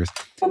aircraft carriers.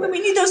 Well, we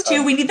need those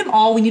too. We need them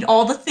all. We need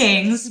all the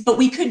things, but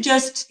we could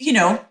just,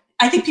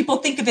 I think people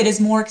think of it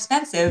as more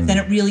expensive than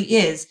it really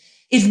is.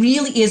 It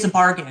really is a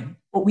bargain,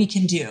 what we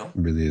can do.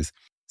 It really is.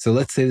 So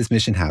let's say this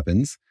mission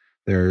happens.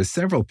 There are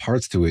several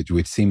parts to it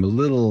which seem a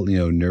little,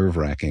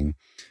 nerve-wracking.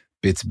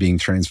 Bits being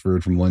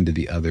transferred from one to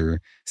the other.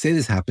 Say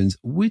this happens,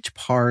 which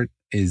part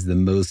is the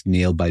most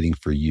nail-biting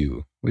for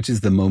you? Which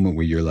is the moment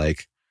where you're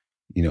like,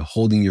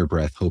 holding your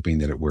breath, hoping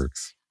that it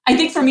works? I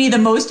think for me, the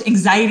most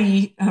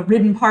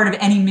anxiety-ridden part of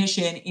any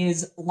mission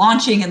is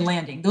launching and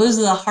landing. Those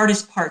are the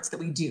hardest parts that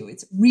we do.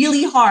 It's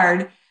really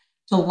hard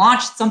to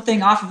launch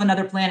something off of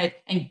another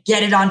planet and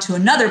get it onto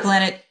another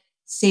planet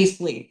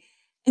safely.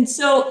 And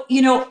so,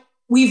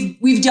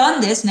 we've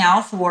done this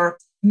now for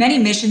many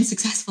missions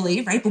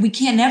successfully, right? But we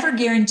can never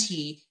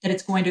guarantee that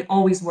it's going to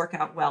always work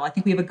out well. I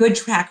think we have a good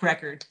track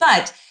record,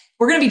 but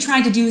we're going to be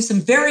trying to do some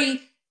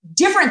very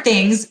different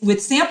things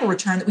with sample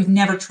return that we've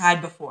never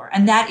tried before.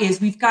 And that is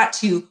we've got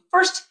to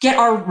first get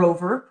our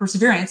rover,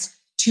 Perseverance,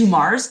 to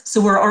Mars.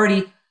 So we're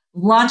already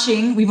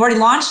launching. We've already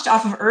launched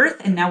off of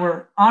Earth, and now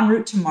we're en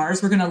route to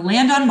Mars. We're going to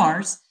land on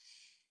Mars.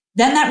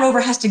 Then that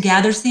rover has to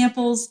gather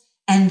samples,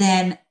 and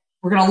then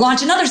we're going to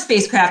launch another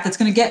spacecraft that's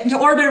going to get into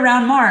orbit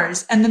around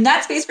Mars. And then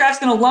that spacecraft's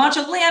going to launch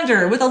a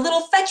lander with a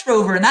little fetch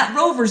rover, and that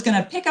rover is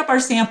going to pick up our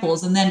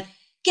samples and then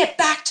get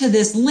back to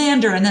this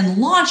lander and then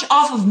launch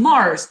off of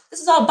Mars.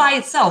 This is all by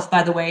itself,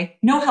 by the way,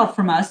 no help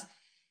from us.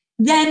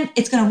 Then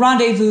it's going to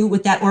rendezvous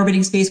with that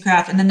orbiting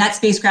spacecraft, and then that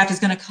spacecraft is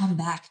going to come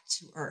back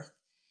to Earth.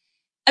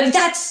 I mean,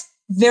 that's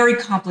very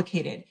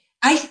complicated.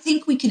 I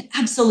think we can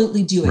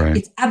absolutely do it. Right.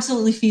 It's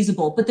absolutely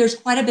feasible, but there's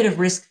quite a bit of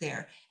risk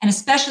there. And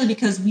especially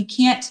because we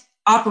can't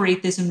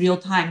operate this in real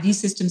time. These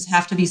systems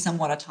have to be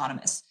somewhat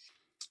autonomous.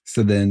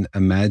 So then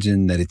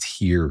imagine that it's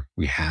here.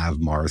 We have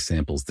Mars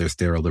samples. They're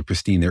sterile, they're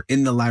pristine, they're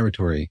in the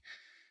laboratory.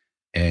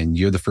 And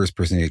you're the first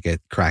person to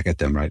get crack at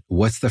them, right?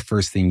 What's the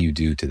first thing you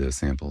do to those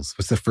samples?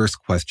 What's the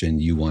first question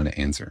you want to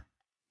answer?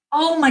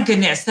 Oh my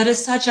goodness, that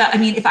is I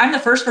mean, if I'm the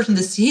first person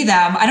to see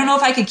them, I don't know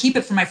if I could keep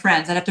it for my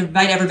friends. I'd have to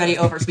invite everybody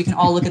over so we can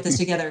all look at this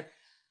together.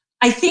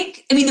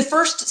 The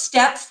first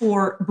step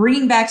for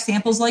bringing back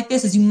samples like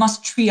this is you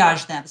must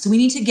triage them. So we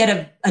need to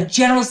get a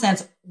general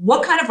sense.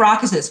 What kind of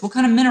rock is this? What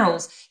kind of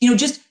minerals?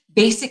 Just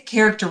basic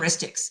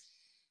characteristics,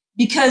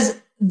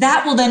 because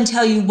that will then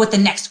tell you what the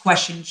next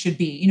question should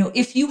be.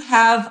 If you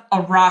have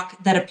a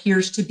rock that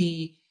appears to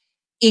be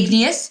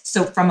igneous,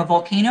 so from a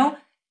volcano,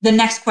 the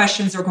next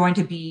questions are going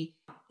to be,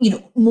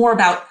 more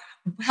about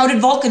how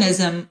did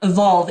volcanism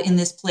evolve in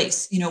this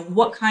place?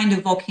 What kind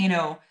of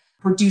volcano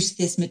produced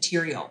this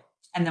material?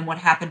 And then what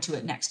happened to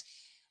it next?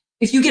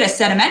 If you get a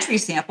sedimentary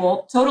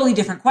sample, totally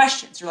different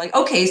questions. You're like,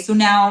 okay, so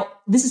now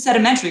this is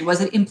sedimentary.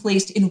 Was it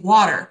emplaced in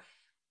water?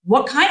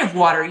 What kind of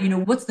water?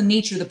 What's the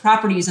nature, the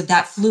properties of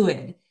that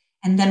fluid?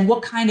 And then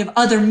what kind of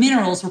other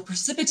minerals were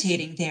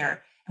precipitating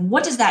there? And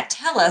what does that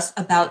tell us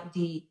about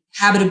the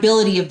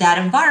habitability of that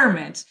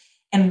environment?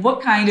 And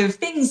what kind of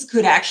things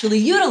could actually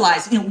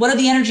utilize? What are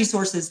the energy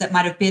sources that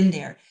might have been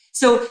there?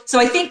 So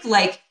I think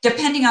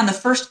depending on the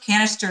first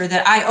canister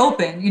that I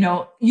open,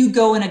 you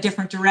go in a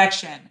different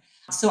direction.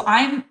 So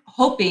I'm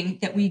hoping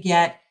that we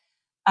get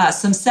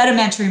some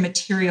sedimentary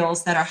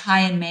materials that are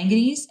high in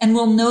manganese, and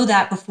we'll know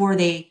that before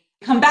they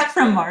come back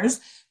from Mars,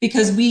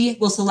 because we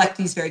will select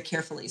these very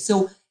carefully.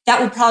 So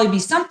that will probably be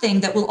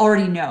something that we'll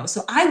already know.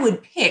 So I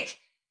would pick,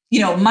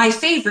 my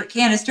favorite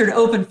canister to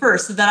open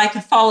first so that I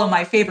could follow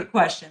my favorite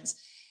questions.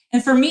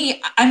 And for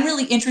me, I'm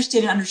really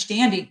interested in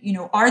understanding,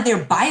 are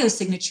there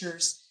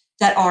biosignatures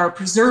that are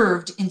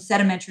preserved in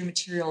sedimentary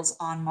materials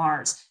on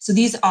Mars? So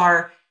these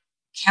are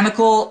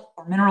chemical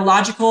or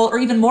mineralogical or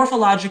even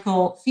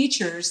morphological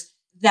features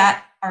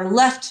that are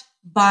left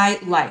by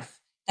life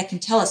that can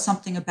tell us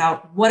something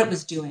about what it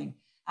was doing.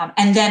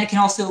 And then it can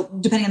also,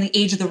 depending on the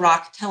age of the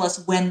rock, tell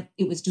us when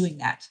it was doing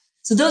that.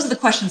 So those are the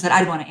questions that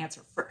I'd want to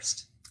answer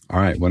first. All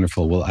right,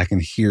 wonderful. Well, I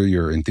can hear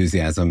your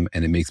enthusiasm,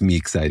 and it makes me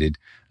excited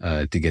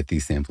to get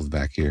these samples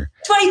back here.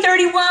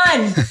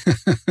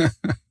 2031!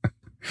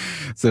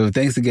 So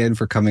thanks again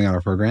for coming on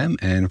our program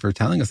and for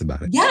telling us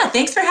about it. Yeah,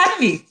 thanks for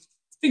having me.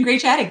 It's been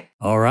great chatting.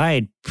 All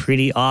right,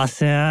 pretty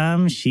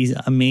awesome. She's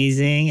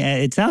amazing.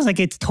 It sounds like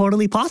it's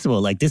totally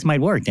possible. This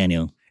might work,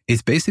 Daniel.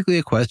 It's basically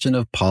a question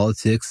of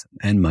politics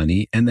and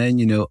money, and then,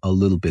 a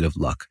little bit of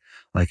luck.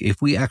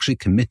 If we actually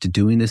commit to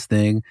doing this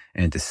thing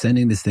and to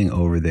sending this thing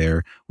over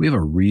there, we have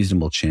a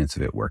reasonable chance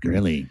of it working.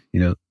 Really?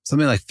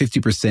 Something like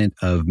 50%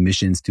 of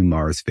missions to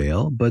Mars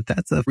fail, but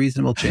that's a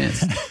reasonable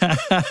chance.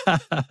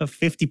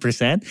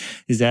 50%?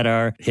 Is that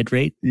our hit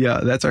rate? Yeah,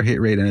 that's our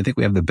hit rate. And I think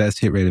we have the best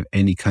hit rate of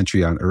any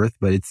country on Earth,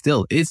 but it's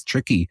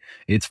tricky.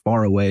 It's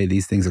far away.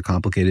 These things are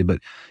complicated. But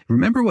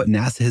remember what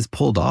NASA has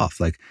pulled off.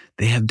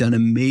 They have done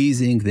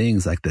amazing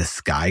things like the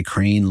Sky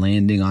Crane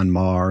landing on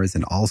Mars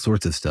and all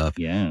sorts of stuff.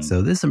 Yeah.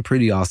 So there's some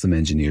pretty awesome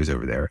engineers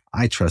over there.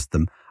 I trust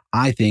them.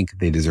 I think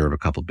they deserve a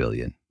couple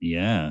billion.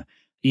 Yeah.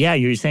 Yeah,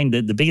 you're saying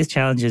that the biggest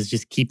challenge is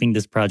just keeping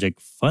this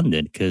project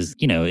funded because,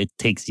 it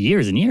takes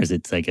years and years.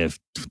 It's like a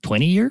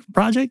 20-year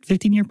project,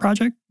 15-year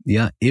project.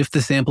 Yeah, if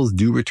the samples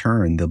do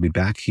return, they'll be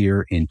back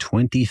here in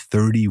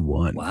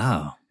 2031.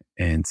 Wow.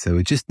 And so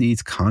it just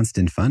needs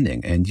constant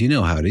funding. And you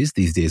know how it is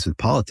these days with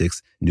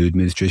politics. New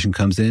administration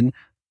comes in.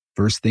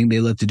 First thing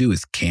they love to do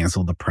is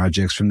cancel the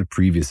projects from the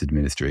previous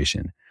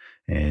administration.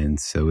 And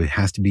so it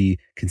has to be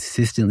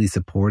consistently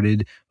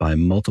supported by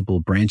multiple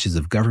branches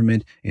of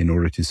government in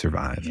order to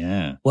survive.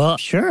 Yeah. Well,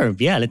 sure.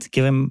 Yeah, let's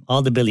give him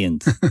all the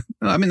billions.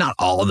 I mean, not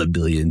all the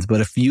billions,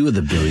 but a few of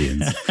the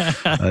billions.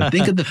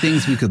 Think of the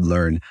things we could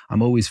learn.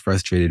 I'm always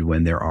frustrated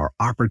when there are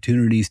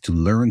opportunities to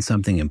learn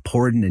something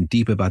important and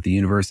deep about the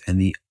universe,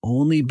 and the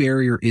only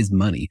barrier is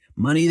money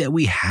that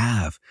we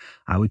have.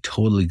 I would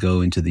totally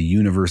go into the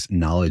universe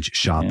knowledge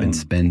shop and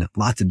spend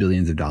lots of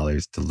billions of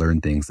dollars to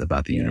learn things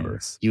about the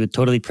universe. You would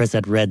totally press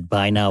that red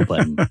buy now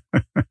button.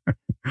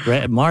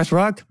 Mars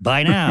rock?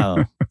 Buy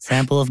now.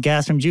 Sample of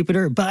gas from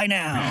Jupiter? Buy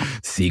now.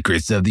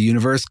 Secrets of the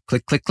universe?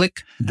 Click, click,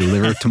 click.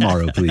 Deliver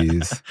tomorrow,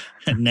 please.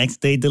 Next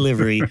day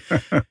delivery.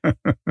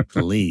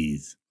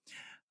 Please.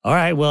 All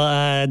right.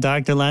 Well,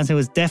 Dr. Lanza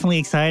was definitely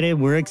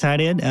excited. We're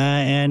excited.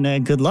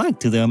 And good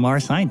luck to the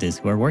Mars scientists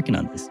who are working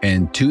on this.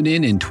 And tune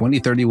in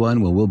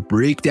 2031 when we'll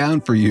break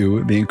down for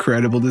you the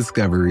incredible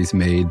discoveries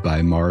made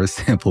by Mars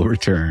Sample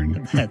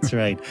Return. That's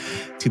right.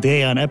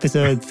 Today on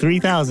episode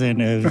 3000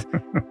 of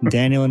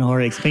Daniel and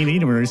Jorge Explain the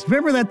Universe.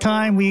 Remember that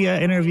time we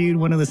interviewed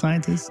one of the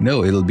scientists?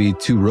 No, it'll be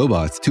two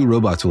robots. Two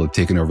robots will have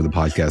taken over the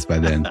podcast by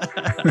then.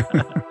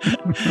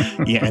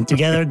 Yeah, and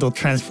together they'll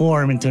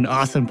transform into an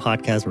awesome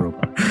podcast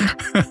robot.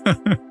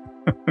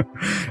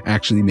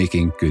 Actually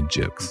making good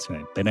jokes. That's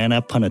right.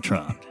 Banana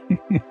Punatron.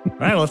 All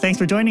right. Well, thanks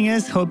for joining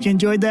us. Hope you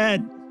enjoyed that.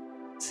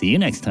 See you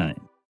next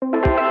time.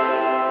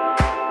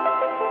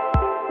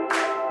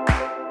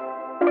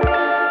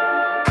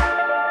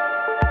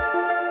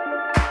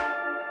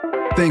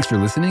 Thanks for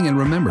listening, and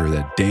remember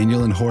that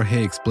Daniel and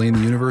Jorge Explain the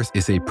Universe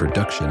is a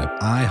production of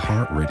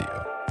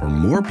iHeartRadio. For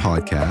more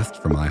podcasts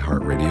from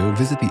iHeartRadio,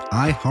 visit the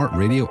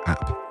iHeartRadio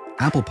app,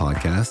 Apple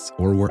Podcasts,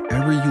 or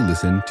wherever you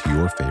listen to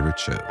your favorite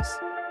shows.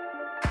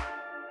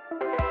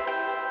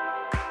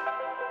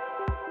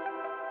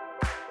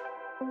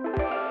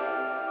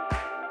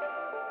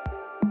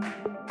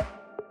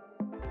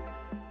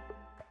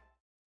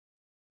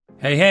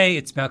 Hey,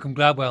 it's Malcolm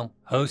Gladwell,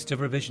 host of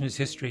Revisionist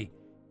History.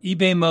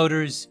 eBay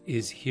Motors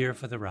is here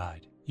for the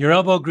ride. Your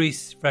elbow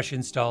grease, fresh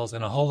installs,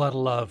 and a whole lot of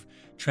love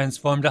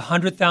transformed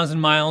 100,000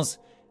 miles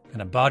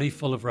and a body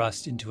full of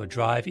rust into a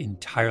drive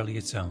entirely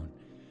its own.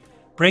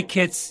 Brake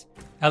kits,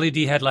 LED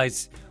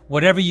headlights,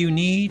 whatever you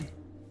need,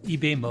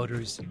 eBay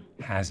Motors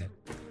has it.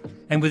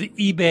 And with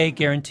eBay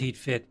Guaranteed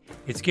Fit,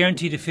 it's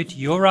guaranteed to fit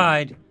your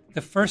ride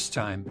the first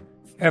time,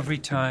 every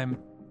time,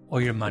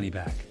 or your money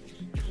back.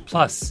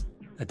 Plus,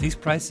 at these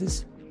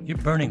prices, you're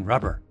burning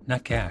rubber,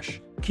 not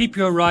cash. Keep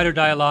your ride or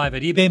die alive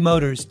at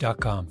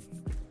ebaymotors.com.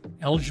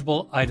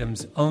 Eligible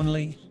items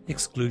only.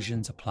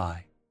 Exclusions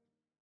apply.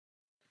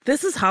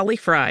 This is Holly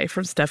Fry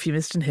from Stuff You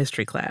Missed in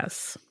History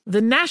class.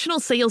 The national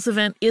sales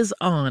event is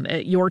on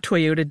at your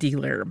Toyota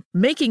dealer,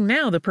 making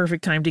now the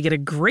perfect time to get a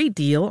great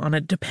deal on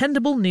a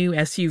dependable new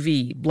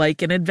SUV,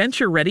 like an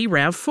adventure-ready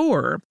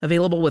RAV4.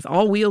 Available with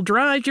all-wheel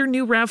drive, your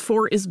new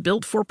RAV4 is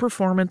built for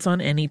performance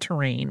on any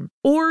terrain.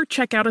 Or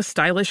check out a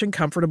stylish and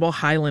comfortable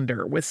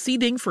Highlander with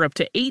seating for up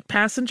to 8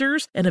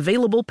 passengers and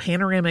available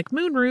panoramic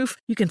moonroof.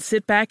 You can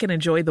sit back and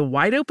enjoy the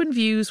wide-open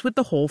views with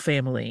the whole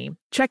family.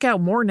 Check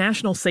out more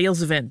national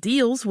sales event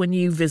deals when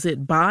you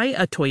visit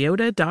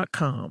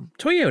buyatoyota.com.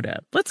 Toyota,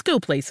 let's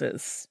go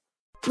places.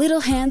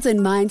 Little hands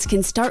and minds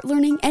can start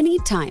learning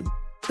anytime.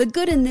 The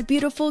Good and the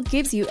Beautiful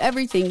gives you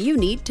everything you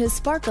need to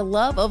spark a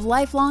love of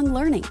lifelong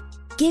learning.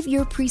 Give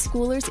your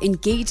preschoolers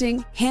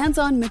engaging,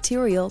 hands-on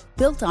material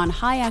built on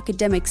high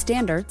academic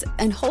standards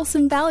and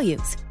wholesome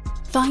values.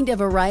 Find a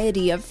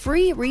variety of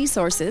free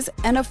resources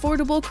and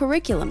affordable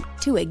curriculum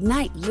to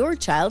ignite your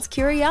child's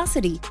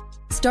curiosity.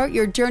 Start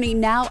your journey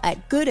now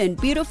at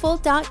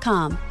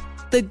goodandbeautiful.com.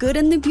 The Good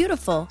and the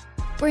Beautiful.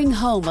 Bring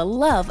home a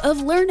love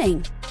of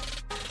learning.